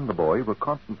man and the boy were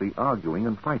constantly arguing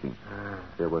and fighting.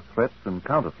 There were threats and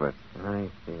counter-threats. I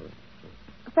see.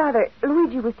 Father,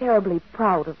 Luigi was terribly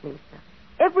proud of Lisa.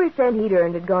 Every cent he'd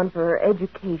earned had gone for her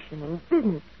education and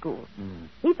business school.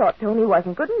 He thought Tony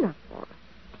wasn't good enough for her.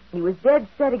 He was dead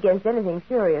set against anything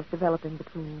serious developing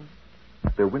between them.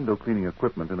 Their window cleaning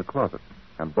equipment in a closet,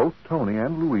 and both Tony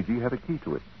and Luigi had a key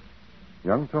to it.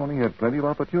 Young Tony had plenty of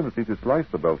opportunity to slice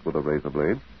the belt with a razor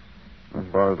blade. As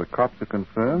far as the cops are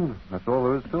concerned, that's all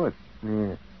there is to it.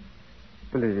 Yes.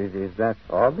 Well, is that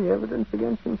all the evidence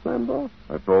against him, Flambeau?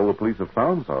 That's all the police have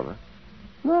found, Father.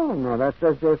 No, that's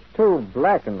just too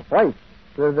black and white.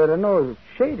 There are no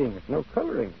shadings, no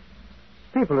coloring.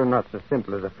 People are not so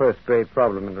simple as a first-grade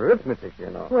problem in arithmetic, you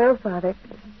know. Well, Father,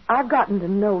 I've gotten to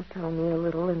know Tony a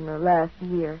little in the last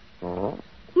year. Oh?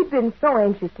 He'd been so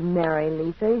anxious to marry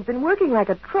Lisa, he's been working like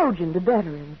a Trojan to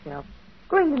better himself.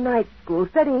 Going to night school,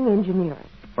 studying engineering.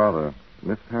 Father,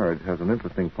 Miss Harridge has an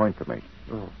interesting point to make.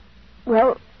 Oh.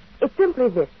 Well, it's simply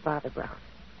this, Father Brown.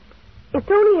 If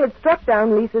Tony had struck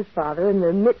down Lisa's father in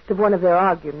the midst of one of their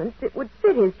arguments, it would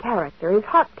fit his character, his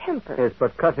hot temper. Yes,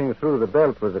 but cutting through the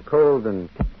belt was a cold and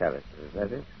character, is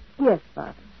that it? Yes,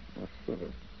 Father. I see.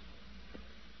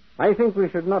 I think we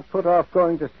should not put off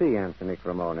going to see Anthony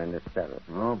Cremona in this terrace.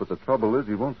 No, but the trouble is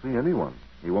he won't see anyone.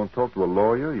 He won't talk to a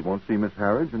lawyer, he won't see Miss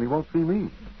Harridge, and he won't see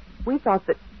me. We thought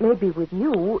that maybe with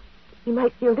you, he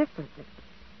might feel differently.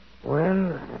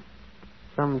 Well,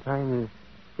 sometimes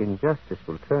injustice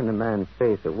will turn a man's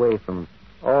face away from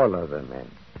all other men.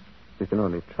 We can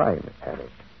only try, Miss Harris.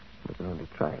 We can only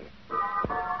try.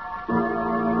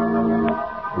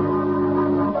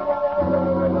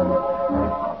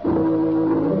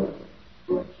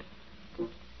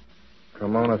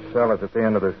 Cremona's cell is at the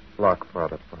end of this block,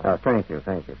 Father. Thank you,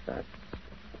 sir.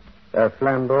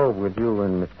 Flambeau, would you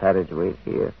and Miss Harris wait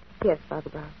here? Yes, Father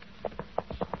Brown.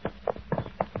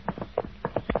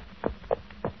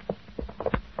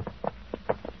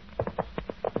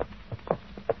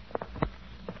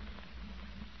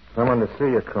 Someone to see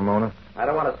you, Cremona. I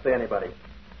don't want to see anybody.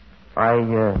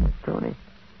 Tony.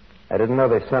 I didn't know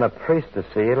they sent a priest to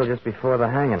see you till just before the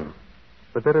hanging.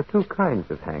 But there are two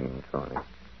kinds of hanging, Tony.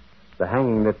 The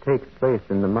hanging that takes place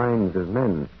in the minds of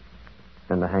men,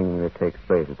 and the hanging that takes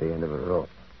place at the end of a rope.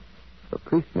 A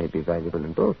priest may be valuable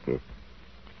in both cases.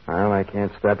 Well, I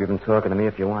can't stop you from talking to me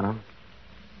if you want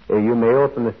to. You may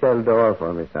open the cell door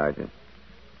for me, Sergeant.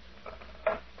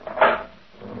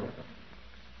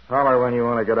 Holler when you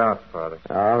want to get out, Father.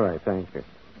 All right, thank you.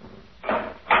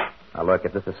 Now, look,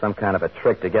 if this is some kind of a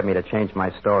trick to get me to change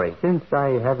my story. Since I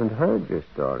haven't heard your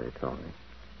story, Tony,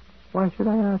 why should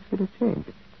I ask you to change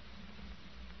it?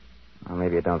 Well,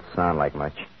 maybe it don't sound like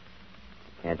much.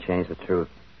 Can't change the truth.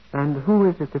 And who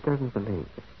is it that doesn't believe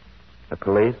it? The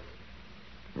police?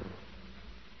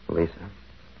 Lisa.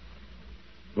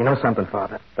 You know something,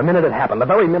 Father? The minute it happened, the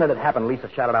very minute it happened, Lisa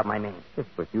shouted out my name. Yes,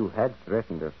 but you had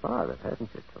threatened her father, hadn't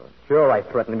you, Tony? Sure, I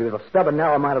threatened him. He was a stubborn,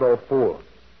 narrow-minded old fool.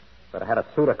 But I had a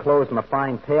suit of clothes from a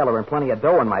fine tailor and plenty of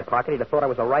dough in my pocket. He'd have thought I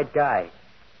was the right guy.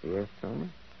 Yes, Tony?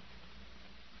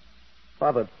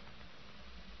 Father,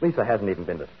 Lisa hasn't even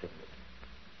been to see me.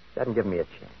 She hasn't given me a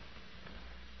chance.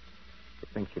 You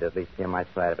think she'd at least hear my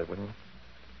side of it, wouldn't you?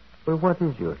 Well, what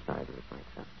is your side of it, my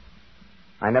son?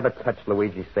 I never touched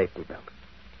Luigi's safety belt.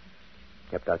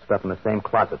 Kept our stuff in the same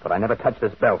closet, but I never touched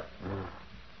this belt.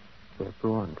 Yes,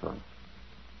 go on, Tony.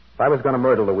 If I was going to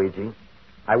murder Luigi,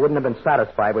 I wouldn't have been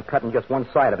satisfied with cutting just one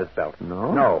side of his belt.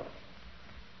 No? No.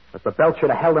 But the belt should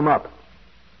have held him up,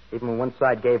 even when one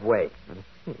side gave way.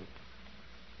 It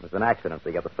was an accident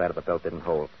the other side of the belt didn't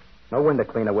hold. No window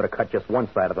cleaner would have cut just one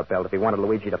side of the belt if he wanted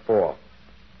Luigi to fall.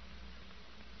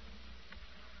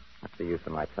 What's the use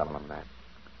of my telling him that?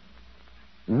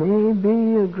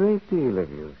 Maybe a great deal of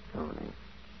use, Tony.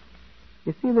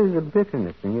 You see, there's a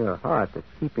bitterness in your heart that's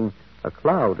keeping a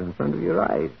cloud in front of your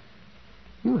eyes.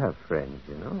 You have friends,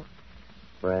 you know.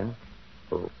 Friends?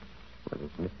 Oh, well,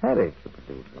 it's Miss Harris who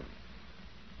believes in.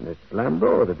 And there's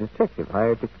Flambeau, the detective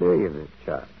hired to clear you of this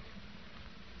charge.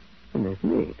 And there's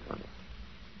me, Tony.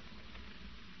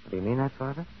 Do you mean that,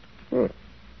 Father? Yes.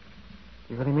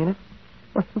 You really mean it?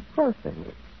 Well, of course I do.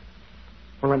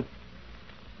 Well, then,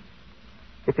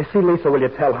 if you see Lisa, will you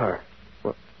tell her?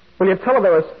 Well, Will you tell her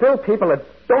there are still people that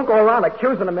don't go around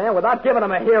accusing a man without giving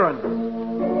him a hearing?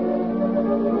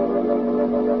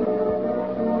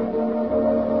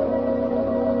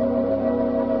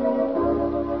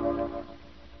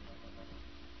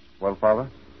 Well, Father,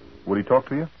 would he talk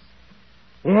to you?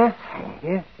 Yes,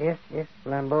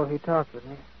 Flambeau, he talked with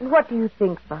me. And what do you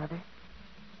think, Father?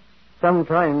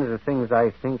 Sometimes the things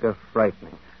I think are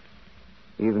frightening,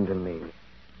 even to me.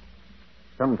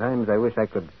 Sometimes I wish I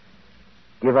could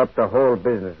give up the whole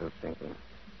business of thinking.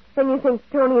 Then you think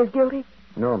Tony is guilty?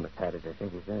 No, Miss Haddage, I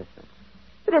think he's innocent.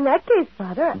 But in that case,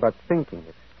 Father... But thinking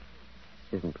it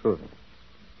isn't proving it.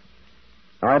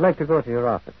 Now, I'd like to go to your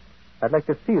office. I'd like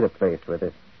to see the place where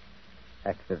this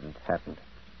accident happened.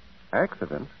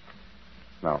 Accident?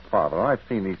 Now, Father, I've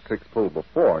seen these tricks pulled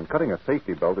before, and cutting a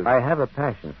safety belt is... I have a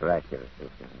passion for accuracy,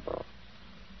 Flambeau.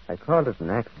 I called it an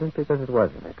accident because it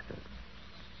was an accident.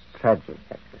 Tragic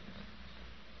accident.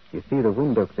 You see, the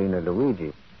window cleaner,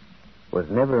 Luigi, was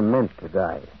never meant to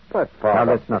die. But, Father...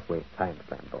 Now, let's not waste time,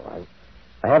 Flambeau.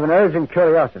 I have an urgent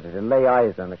curiosity to lay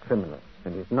eyes on the criminal,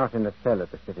 and he's not in a cell at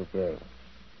the city jail.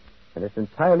 And it's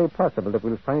entirely possible that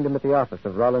we'll find him at the office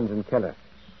of Rollins and Keller.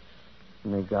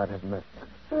 May God have mercy on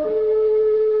him.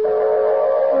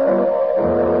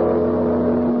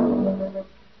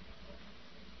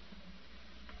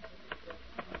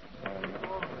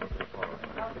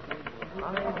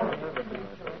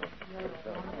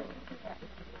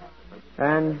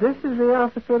 And this is the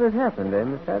office where it happened, eh,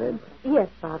 Miss Haddage? Yes,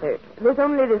 Father. There's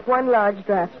only this one large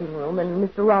drafting room and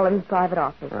Mr. Rollins' private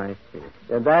office. I see.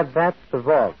 That's the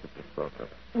vault that you spoke of.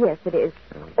 Yes, it is.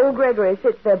 Old Gregory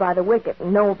sits there by the wicket,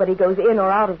 and nobody goes in or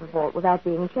out of the vault without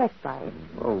being checked by him.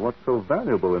 Oh, what's so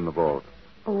valuable in the vault?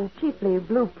 Oh, chiefly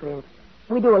blueprints.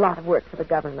 We do a lot of work for the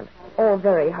government. All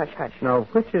very hush-hush. Now,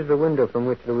 which is the window from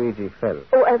which Luigi fell?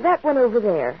 Oh, that one over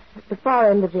there, at the far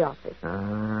end of the office.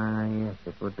 Ah, yes,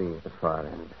 it would be at the far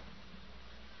end.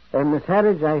 Miss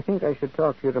Haddage, I think I should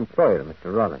talk to your employer,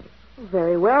 Mr. Rollins.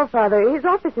 Very well, Father. His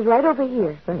office is right over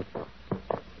here. Thank you.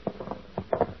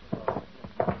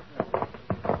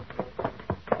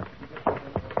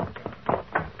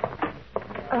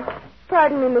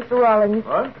 Pardon me, Mr. Rollins.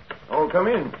 What? Oh, come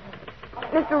in.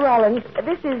 Mr. Rollins,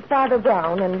 this is Father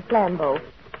Brown and Flambeau.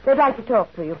 They'd like to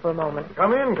talk to you for a moment.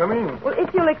 Come in, come in. Well,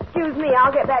 if you'll excuse me,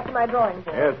 I'll get back to my drawing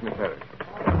board. Yes, Miss Harris.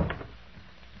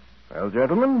 Well,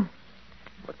 gentlemen,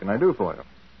 what can I do for you?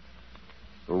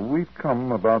 So we've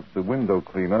come about the window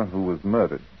cleaner who was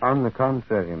murdered. On the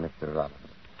contrary, Mr. Rollins,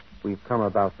 we've come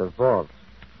about the vault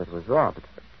that was robbed.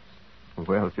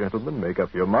 Well, gentlemen, make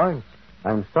up your minds.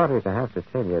 I'm sorry to have to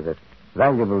tell you that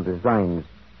valuable designs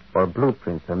or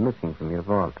blueprints are missing from your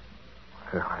vault.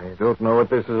 I don't know what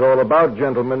this is all about,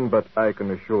 gentlemen, but I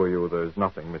can assure you there's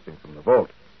nothing missing from the vault.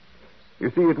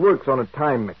 You see, it works on a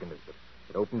time mechanism.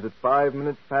 It opens at 5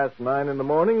 minutes past 9 in the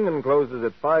morning and closes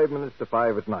at 5 minutes to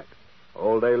 5 at night.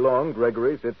 All day long,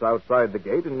 Gregory sits outside the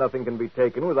gate, and nothing can be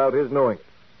taken without his knowing it.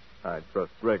 I'd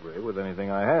trust Gregory with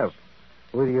anything I have.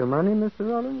 With your money,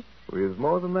 Mr. Rollins? With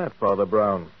more than that, Father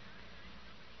Brown.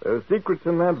 There are secrets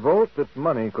in that vault that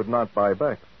money could not buy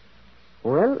back.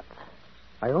 Well,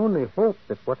 I only hope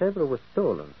that whatever was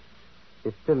stolen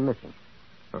is still missing.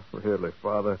 Oh, really,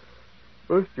 Father?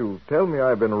 First you tell me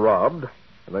I've been robbed,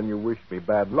 and then you wish me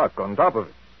bad luck on top of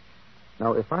it.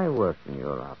 Now, if I worked in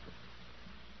your office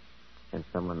and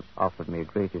someone offered me a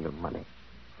great deal of money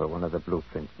for one of the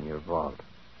blueprints in your vault,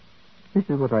 this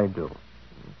is what I'd do.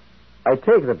 I'd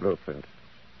take the blueprint,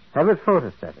 have it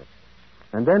photostated,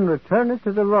 and then return it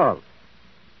to the vault.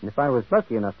 And if I was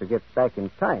lucky enough to get back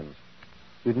in time,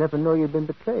 you'd never know you'd been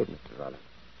betrayed, Mr. Rollins.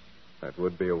 That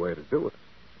would be a way to do it.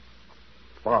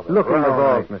 Father, look in the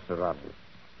vault, Mr. Rollins.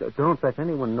 Don't let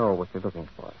anyone know what you're looking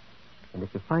for. And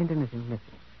if you find anything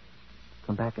missing,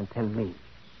 come back and tell me,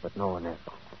 but no one else.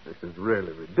 This is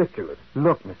really ridiculous.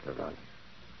 Look, Mr. Rollins.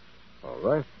 All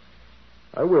right.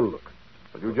 I will look.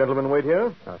 Will you gentlemen wait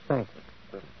here? Oh, thank you.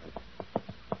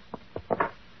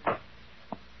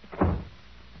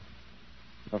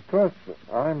 Of course,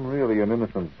 I'm really an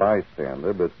innocent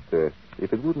bystander, but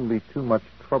if it wouldn't be too much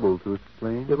trouble to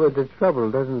explain... Yeah, but the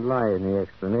trouble doesn't lie in the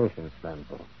explanations,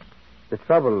 Flambeau. The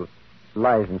trouble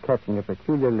lies in catching a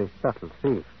peculiarly subtle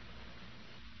thief.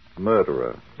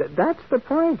 Murderer. That's the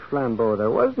point, Flambeau.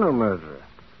 There was no murderer.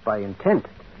 By intent.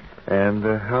 And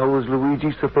how was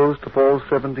Luigi supposed to fall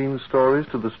 17 stories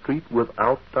to the street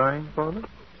without dying, Father?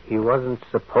 He wasn't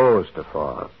supposed to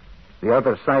fall. The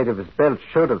other side of his belt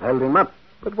should have held him up.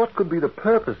 But what could be the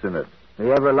purpose in it?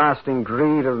 The everlasting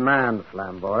greed of man,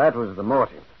 Flambeau. That was the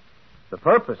motive. The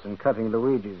purpose in cutting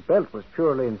Luigi's belt was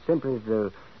purely and simply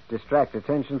to distract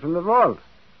attention from the vault.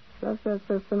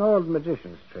 That's an old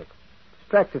magician's trick.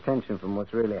 Distract attention from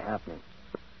what's really happening.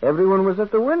 Everyone was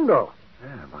at the window.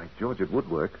 Yeah, by George, it would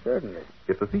work. Certainly.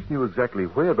 If the thief knew exactly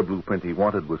where the blueprint he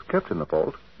wanted was kept in the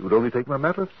vault, it would only take him a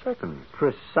matter of seconds.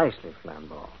 Precisely,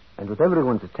 Flambeau. And with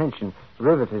everyone's attention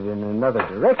riveted in another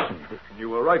direction. You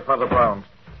were right, Father Brown.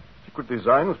 Secret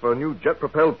designs for a new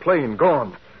jet-propelled plane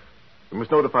gone. We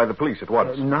must notify the police at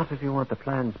once. Not if you want the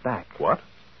plans back. What?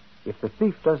 If the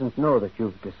thief doesn't know that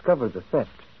you've discovered the theft,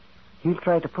 he'll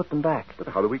try to put them back. But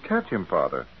how do we catch him,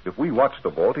 Father? If we watch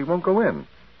the vault, he won't go in.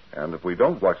 And if we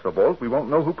don't watch the vault, we won't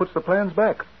know who puts the plans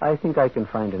back. I think I can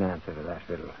find an answer to that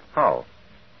riddle. How?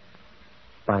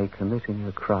 By committing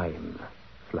a crime,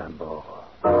 Flambeau.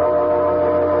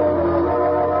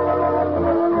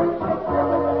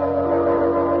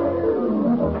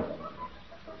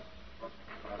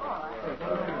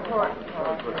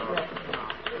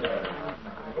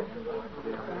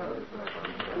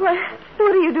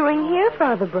 What are you doing here,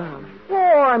 Father Brown?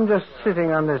 Oh, I'm just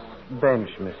sitting on this bench,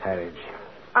 Miss Harridge.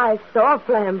 I saw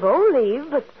Flambeau leave,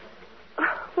 but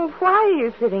why are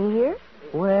you sitting here?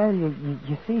 Well,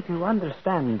 you see, to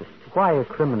understand why a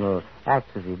criminal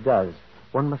acts as he does,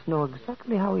 one must know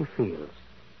exactly how he feels.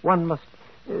 One must,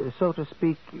 so to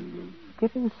speak,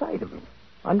 get inside of him,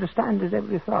 understand his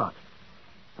every thought.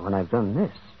 And when I've done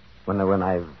this, when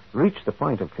I've reached the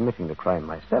point of committing the crime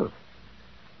myself,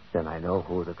 then I know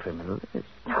who the criminal is.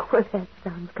 Oh, well, that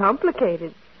sounds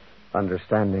complicated.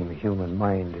 Understanding the human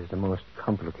mind is the most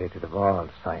complicated of all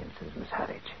sciences, Miss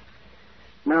Harridge.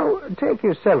 Now, take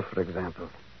yourself, for example.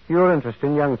 Your interest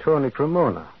in young Tony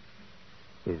Cremona.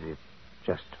 Is it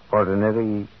just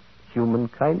ordinary human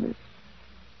kindness?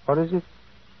 Or is it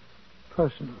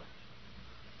personal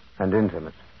and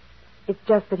intimate? It's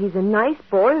just that he's a nice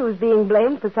boy who's being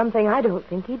blamed for something I don't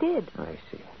think he did. I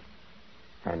see.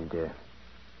 And,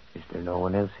 is there no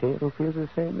one else here who feels the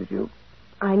same as you?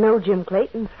 I know Jim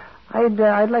Clayton.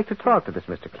 I'd like to talk to this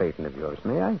Mr. Clayton of yours,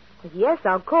 may I? Yes,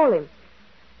 I'll call him.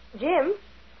 Jim?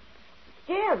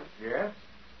 Jim? Yes?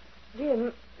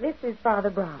 Jim, this is Father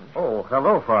Brown. Oh,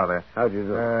 hello, Father. How do you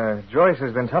do? Joyce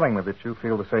has been telling me that you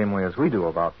feel the same way as we do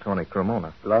about Tony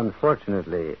Cremona. Well,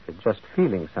 unfortunately, just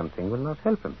feeling something will not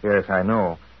help him. Yes, I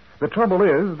know. The trouble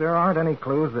is, there aren't any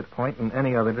clues that point in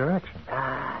any other direction.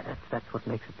 That's what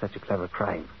makes it such a clever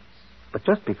crime. But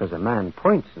just because a man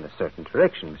points in a certain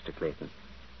direction, Mr. Clayton,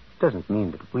 doesn't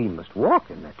mean that we must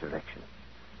walk in that direction.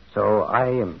 So I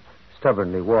am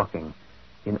stubbornly walking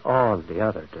in all the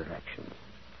other directions,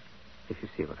 if you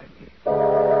see what I mean.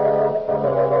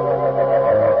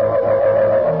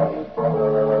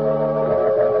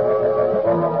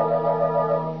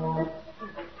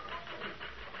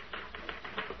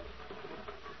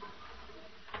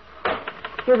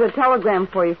 Here's a telegram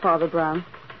for you, Father Brown.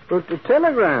 But the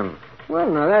telegram? Well,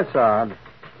 now, that's odd.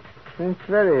 It's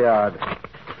very odd.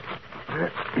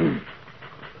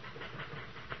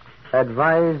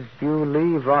 Advise you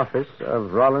leave office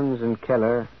of Rollins and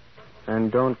Keller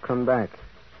and don't come back.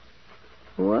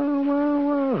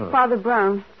 Well. Father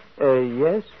Brown.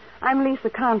 Yes? I'm Lisa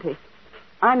Conte.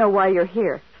 I know why you're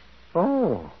here.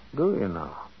 Oh, do you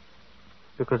now?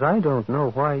 Because I don't know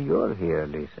why you're here,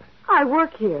 Lisa. I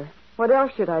work here. What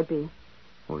else should I be?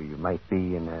 Well, you might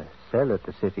be in a cell at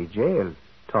the city jail,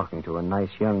 talking to a nice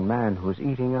young man who's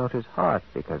eating out his heart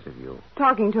because of you.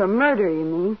 Talking to a murderer, you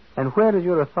mean? And where is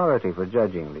your authority for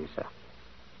judging, Lisa?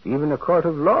 Even a court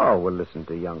of law will listen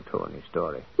to young Tony's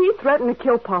story. He threatened to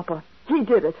kill Papa. He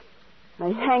did it.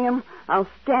 They hang him. I'll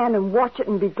stand and watch it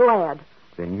and be glad.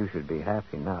 Then you should be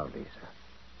happy now, Lisa.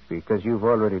 Because you've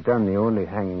already done the only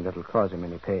hanging that'll cause him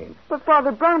any pain. But,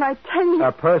 Father Brown, I tell you...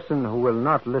 A person who will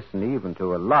not listen even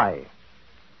to a lie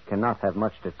cannot have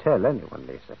much to tell anyone,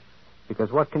 Lisa. Because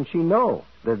what can she know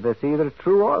that's either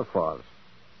true or false?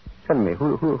 Tell me,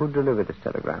 who delivered this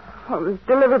telegram? Oh, it was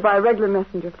delivered by a regular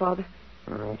messenger, Father.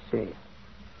 I see.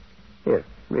 Here,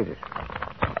 read it.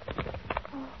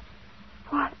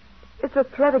 What? It's a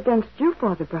threat against you,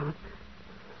 Father Brown.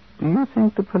 Do you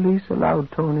think the police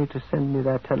allowed Tony to send me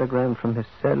that telegram from his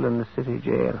cell in the city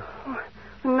jail? Oh,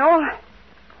 no.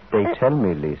 They tell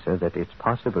me, Lisa, that it's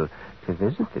possible to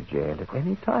visit the jail at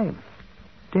any time,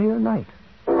 day or night.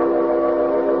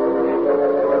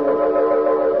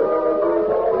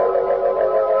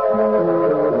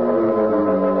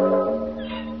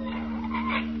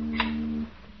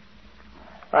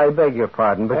 I beg your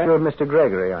pardon, but you're Mr.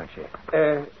 Gregory, aren't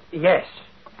you? Yes.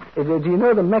 Do you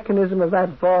know the mechanism of that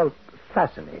vault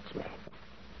fascinates me.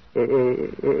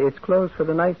 It's closed for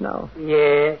the night now?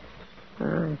 Yes.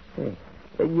 I see.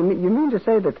 You mean to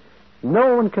say that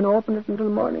no one can open it until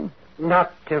morning?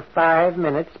 Not till 5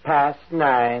 minutes past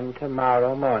 9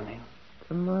 tomorrow morning.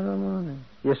 Tomorrow morning.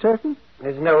 You certain?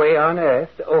 There's no way on earth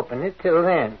to open it till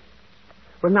then.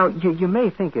 Well, now, you may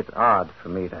think it odd for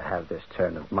me to have this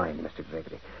turn of mind, Mr.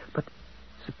 Gregory, but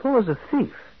suppose a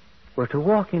thief were to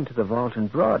walk into the vault in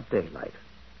broad daylight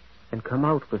and come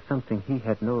out with something he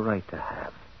had no right to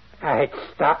have. I'd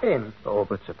stop him. Oh,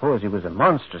 but suppose he was a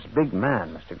monstrous big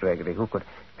man, Mr. Gregory, who could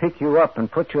pick you up and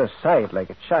put you aside like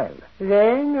a child.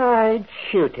 Then I'd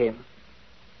shoot him.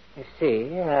 You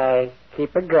see, I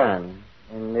keep a gun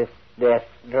in this desk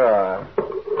drawer.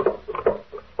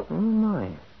 Oh, my.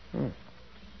 Yes.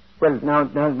 Well,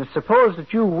 now, suppose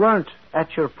that you weren't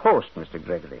at your post, Mr.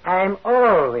 Gregory. I'm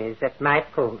always at my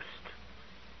post.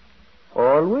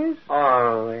 Always?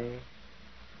 Always.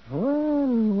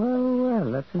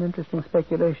 Well, that's an interesting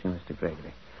speculation, Mr.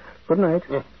 Gregory. Good night.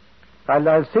 Yeah.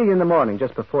 I'll see you in the morning,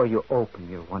 just before you open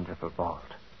your wonderful vault.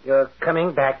 You're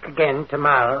coming back again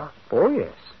tomorrow? Oh,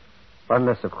 yes.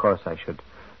 Unless, of course, I should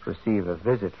receive a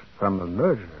visit from a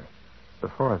murderer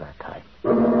before that time.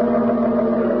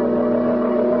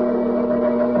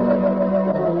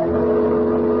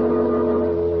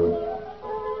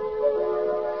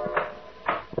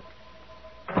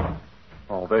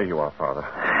 Oh, there you are, Father.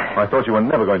 I thought you were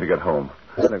never going to get home.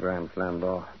 Telegram,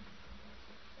 Flambeau.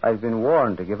 I've been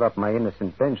warned to give up my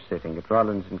innocent bench sitting at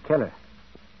Rollins and Keller.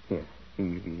 Here,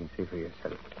 you can see for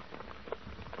yourself.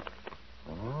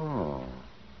 Oh,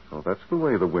 so that's the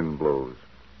way the wind blows.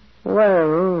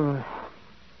 Well,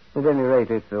 at any rate,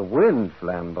 it's a wind,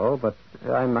 Flambeau, but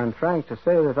I'm frank to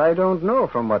say that I don't know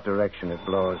from what direction it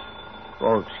blows.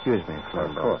 Oh, excuse me, Flambeau.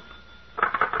 Of course.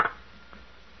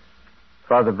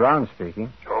 Father Brown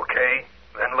speaking. Okay,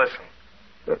 then listen.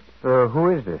 Who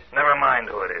is this? Never mind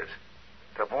who it is.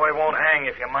 The boy won't hang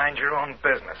if you mind your own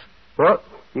business. What?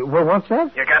 Well, what's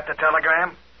that? You got the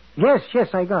telegram? Yes,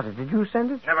 I got it. Did you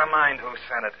send it? Never mind who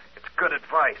sent it. It's good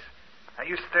advice. Now,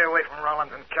 you stay away from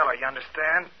Rollins and Keller, you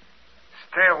understand?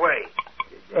 Stay away.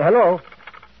 Hello?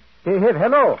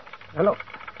 Hello.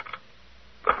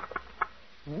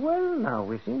 Well, now,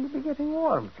 we seem to be getting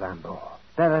warm, Flambeau.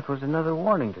 That was another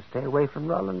warning to stay away from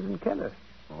Rollins and Keller.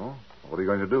 Oh, what are you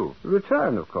going to do?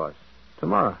 Return, of course.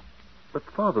 Tomorrow. But,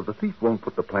 Father, the thief won't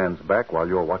put the plans back while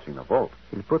you're watching the vault.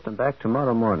 He'll put them back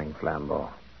tomorrow morning, Flambeau.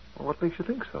 Well, what makes you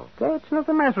think so? That's not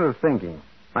a matter of thinking.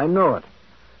 I know it.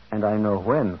 And I know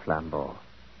when, Flambeau.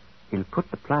 He'll put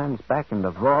the plans back in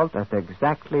the vault at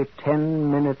exactly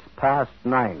 10 minutes past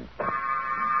 9.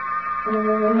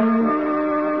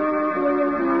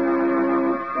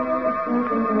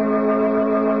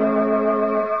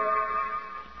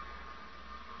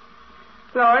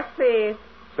 Floors, please.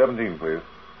 17, please.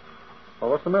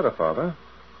 Well, what's the matter, Father?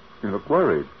 You look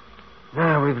worried.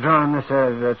 We've drawn this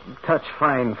a touch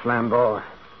fine, Flambeau.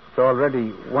 It's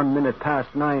already 1 minute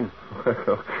past 9.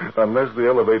 Well, unless the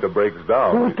elevator breaks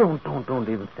down. Oh, don't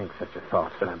even think such a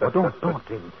thought, Flambeau. Don't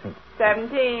even think.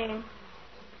 17.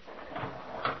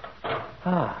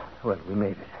 Well, we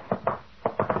made it.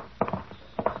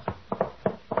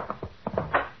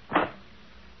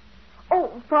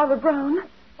 Oh, Father Brown.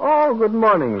 Oh, good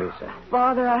morning, Lisa.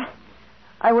 Father,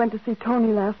 I went to see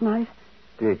Tony last night.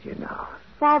 Did you now?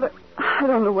 Father, I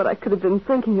don't know what I could have been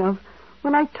thinking of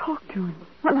when I talked to him,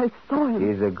 when I saw him.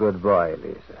 He's a good boy,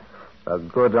 Lisa. A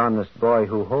good, honest boy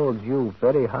who holds you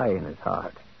very high in his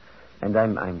heart. And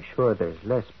I'm sure there's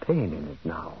less pain in it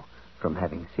now from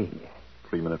having seen you.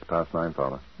 3 minutes past 9,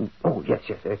 Father. Oh, yes.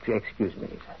 Excuse me,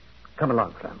 Lisa. Come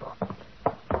along, Flambeau.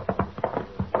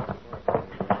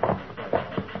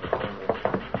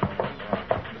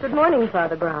 Good morning,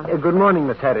 Father Brown. Good morning,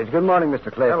 Miss Harris. Good morning,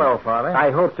 Mr. Clayton. Hello, Father. I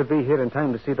hope to be here in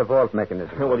time to see the vault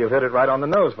mechanism. Well, you've hit it right on the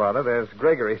nose, Father. There's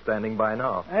Gregory standing by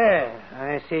now.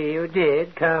 I see you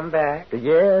did come back.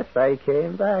 Yes, I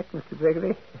came back, Mr.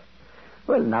 Gregory.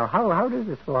 Well, now, how does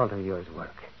this vault of yours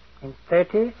work? In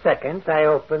 30 seconds, I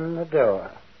open the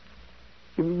door.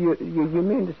 You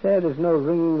mean to say there's no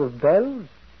ringing of bells?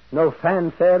 No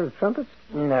fanfare of trumpets?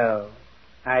 No.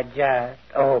 I just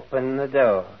open the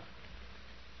door.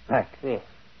 Like this.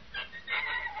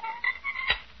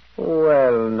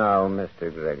 Well, now,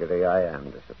 Mr. Gregory, I am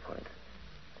disappointed.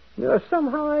 You know,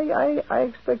 somehow I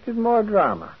expected more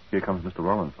drama. Here comes Mr.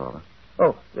 Rollins, Father.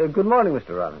 Oh, good morning,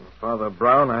 Mr. Rollins. Father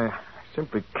Brown, I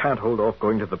simply can't hold off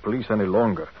going to the police any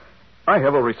longer. I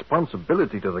have a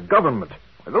responsibility to the government.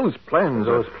 Those plans...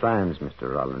 Those plans,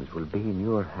 Mr. Rollins, will be in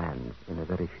your hands in a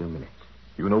very few minutes.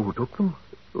 You know who took them?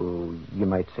 Oh, you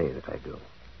might say that I do.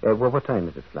 Well, what time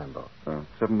is it, Flambeau?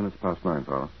 7 minutes past 9,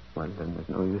 Father. Well, then there's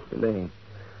no use delaying.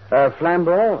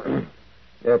 Flambeau,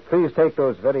 please take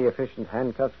those very efficient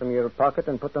handcuffs from your pocket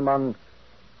and put them on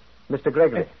Mr.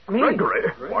 Gregory. Gregory?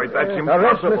 Why, that's Arrest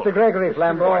impossible. Mr. Gregory,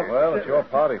 Flambeau. Well, it's your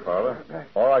party, Father.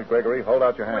 All right, Gregory, hold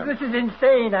out your hand. This is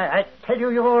insane. I tell you,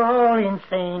 you're all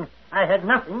insane. I had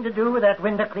nothing to do with that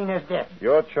window cleaner's death.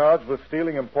 You're charged with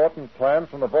stealing important plans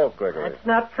from the vault, Gregory. That's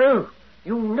not true.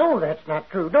 You know that's not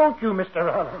true, don't you, Mr.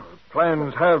 Rollins?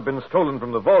 Plans have been stolen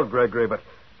from the vault, Gregory, but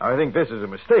I think this is a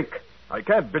mistake. I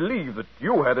can't believe that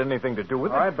you had anything to do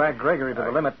with it. I back Gregory to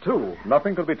the limit, too.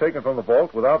 Nothing could be taken from the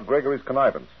vault without Gregory's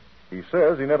connivance. He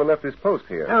says he never left his post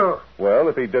here. No. Well,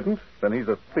 if he didn't, then he's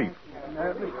a thief.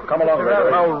 Come along,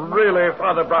 Gregory. Oh, really,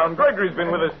 Father Brown? Gregory's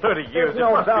been with us 30 years. There's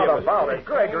no doubt about it.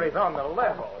 Gregory's on the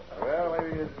level. Well,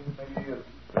 maybe he is.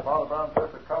 If Father Brown says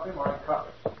to copy, my copy.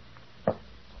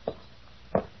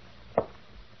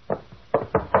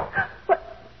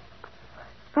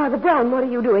 Father Brown, what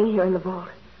are you doing here in the vault?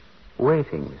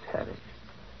 Waiting, Miss Harris.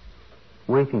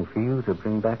 Waiting for you to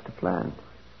bring back the plan.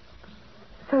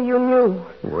 So you knew.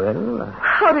 Well,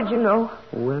 How did you know?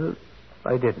 well,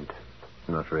 I didn't.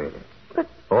 Not really. But-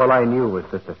 All I knew was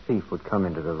that the thief would come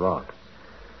into the vault.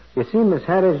 You see, Miss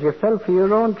Harris, you fell for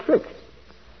your own trick.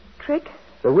 Trick?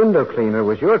 The window cleaner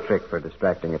was your trick for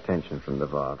distracting attention from the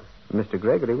vault. Mr.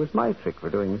 Gregory was my trick for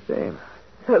doing the same.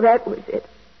 So that was it.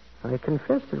 I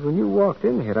confess that when you walked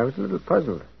in here, I was a little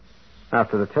puzzled.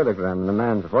 After the telegram and the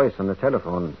man's voice on the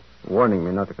telephone warning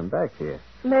me not to come back here.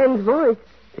 Man's voice.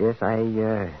 Yes, I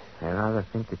rather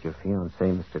think that your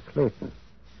fiancé, Mr. Clayton,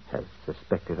 has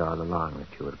suspected all along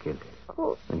that you were guilty.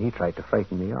 Oh, And he tried to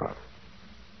frighten me off.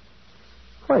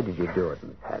 Why did you do it,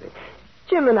 Miss Hattie?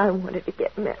 Jim and I wanted to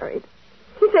get married.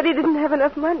 He said he didn't have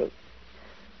enough money.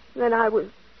 Then I was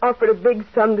offered a big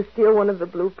sum to steal one of the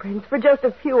blueprints for just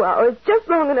a few hours, just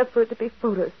long enough for it to be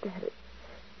photostated.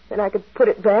 Then I could put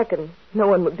it back and no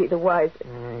one would be the wiser.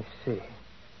 I see.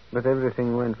 But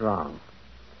everything went wrong.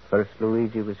 First,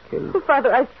 Luigi was killed. Oh,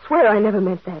 Father, I swear I never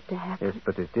meant that to happen. Yes,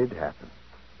 but it did happen.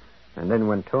 And then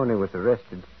when Tony was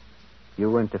arrested,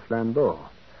 you went to Flambeau.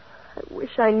 I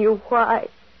wish I knew why.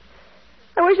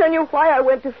 I wish I knew why I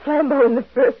went to Flambeau in the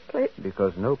first place.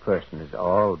 Because no person is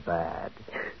all bad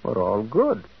or all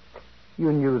good.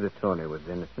 You knew that Tony was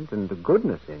innocent, and the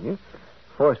goodness in you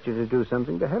forced you to do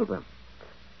something to help him.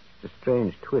 It's a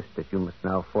strange twist that you must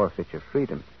now forfeit your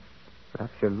freedom,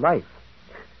 perhaps your life,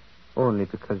 only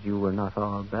because you were not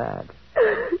all bad.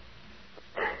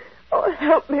 Oh,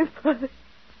 help me, Father.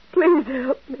 Please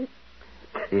help me.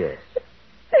 Yes.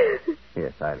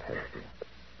 Yes, I'll help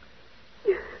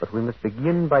you. But we must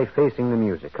begin by facing the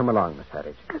music. Come along, Miss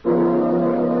Harris.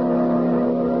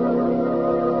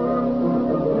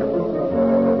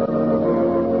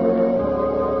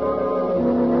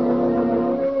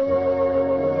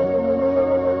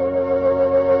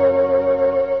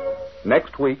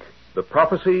 Next week, The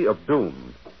Prophecy of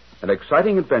Doom, an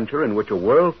exciting adventure in which a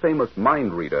world-famous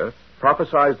mind reader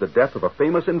prophesies the death of a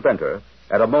famous inventor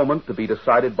at a moment to be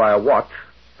decided by a watch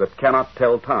that cannot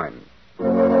tell time.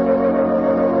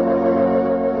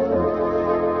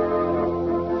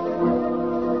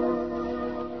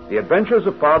 The Adventures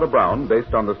of Father Brown,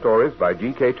 based on the stories by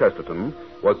G.K. Chesterton,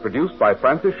 was produced by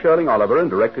Francis Sherling Oliver and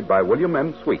directed by William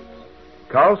M. Sweets.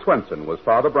 Carl Swenson was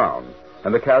Father Brown,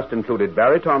 and the cast included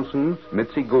Barry Thompson,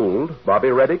 Mitzi Gould,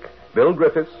 Bobby Reddick, Bill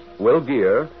Griffiths, Will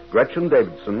Geer, Gretchen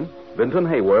Davidson, Vinton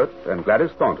Hayworth, and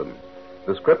Gladys Thornton.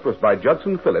 The script was by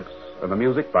Judson Phillips, and the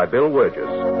music by Bill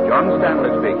Wurgis. John Stanley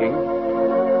speaking.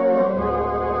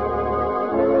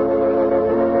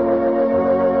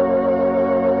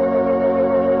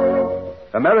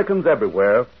 Americans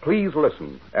everywhere, please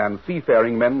listen, and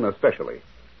seafaring men especially.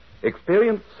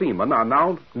 Experienced seamen are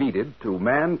now needed to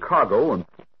man cargo and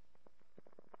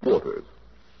waters.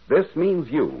 This means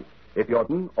you, if you're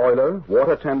an oiler,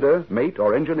 water tender, mate,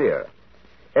 or engineer.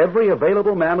 Every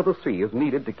available man of the sea is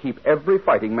needed to keep every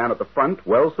fighting man at the front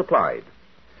well supplied.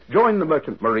 Join the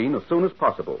Merchant Marine as soon as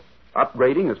possible.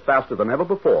 Upgrading is faster than ever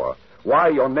before.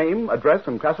 Wire your name, address,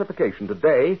 and classification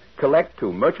today. Collect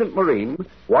to Merchant Marine,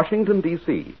 Washington,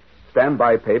 D.C.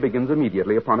 Standby pay begins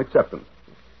immediately upon acceptance.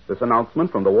 This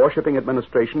announcement from the Warshipping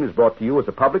Administration is brought to you as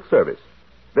a public service.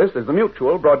 This is the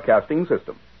Mutual Broadcasting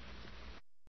System.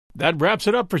 That wraps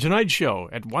it up for tonight's show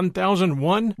at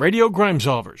 1001 Radio Crime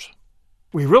Solvers.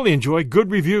 We really enjoy good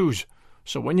reviews,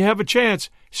 so when you have a chance,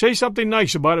 say something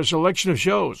nice about a selection of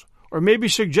shows, or maybe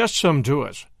suggest some to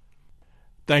us.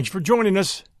 Thanks for joining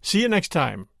us. See you next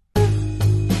time.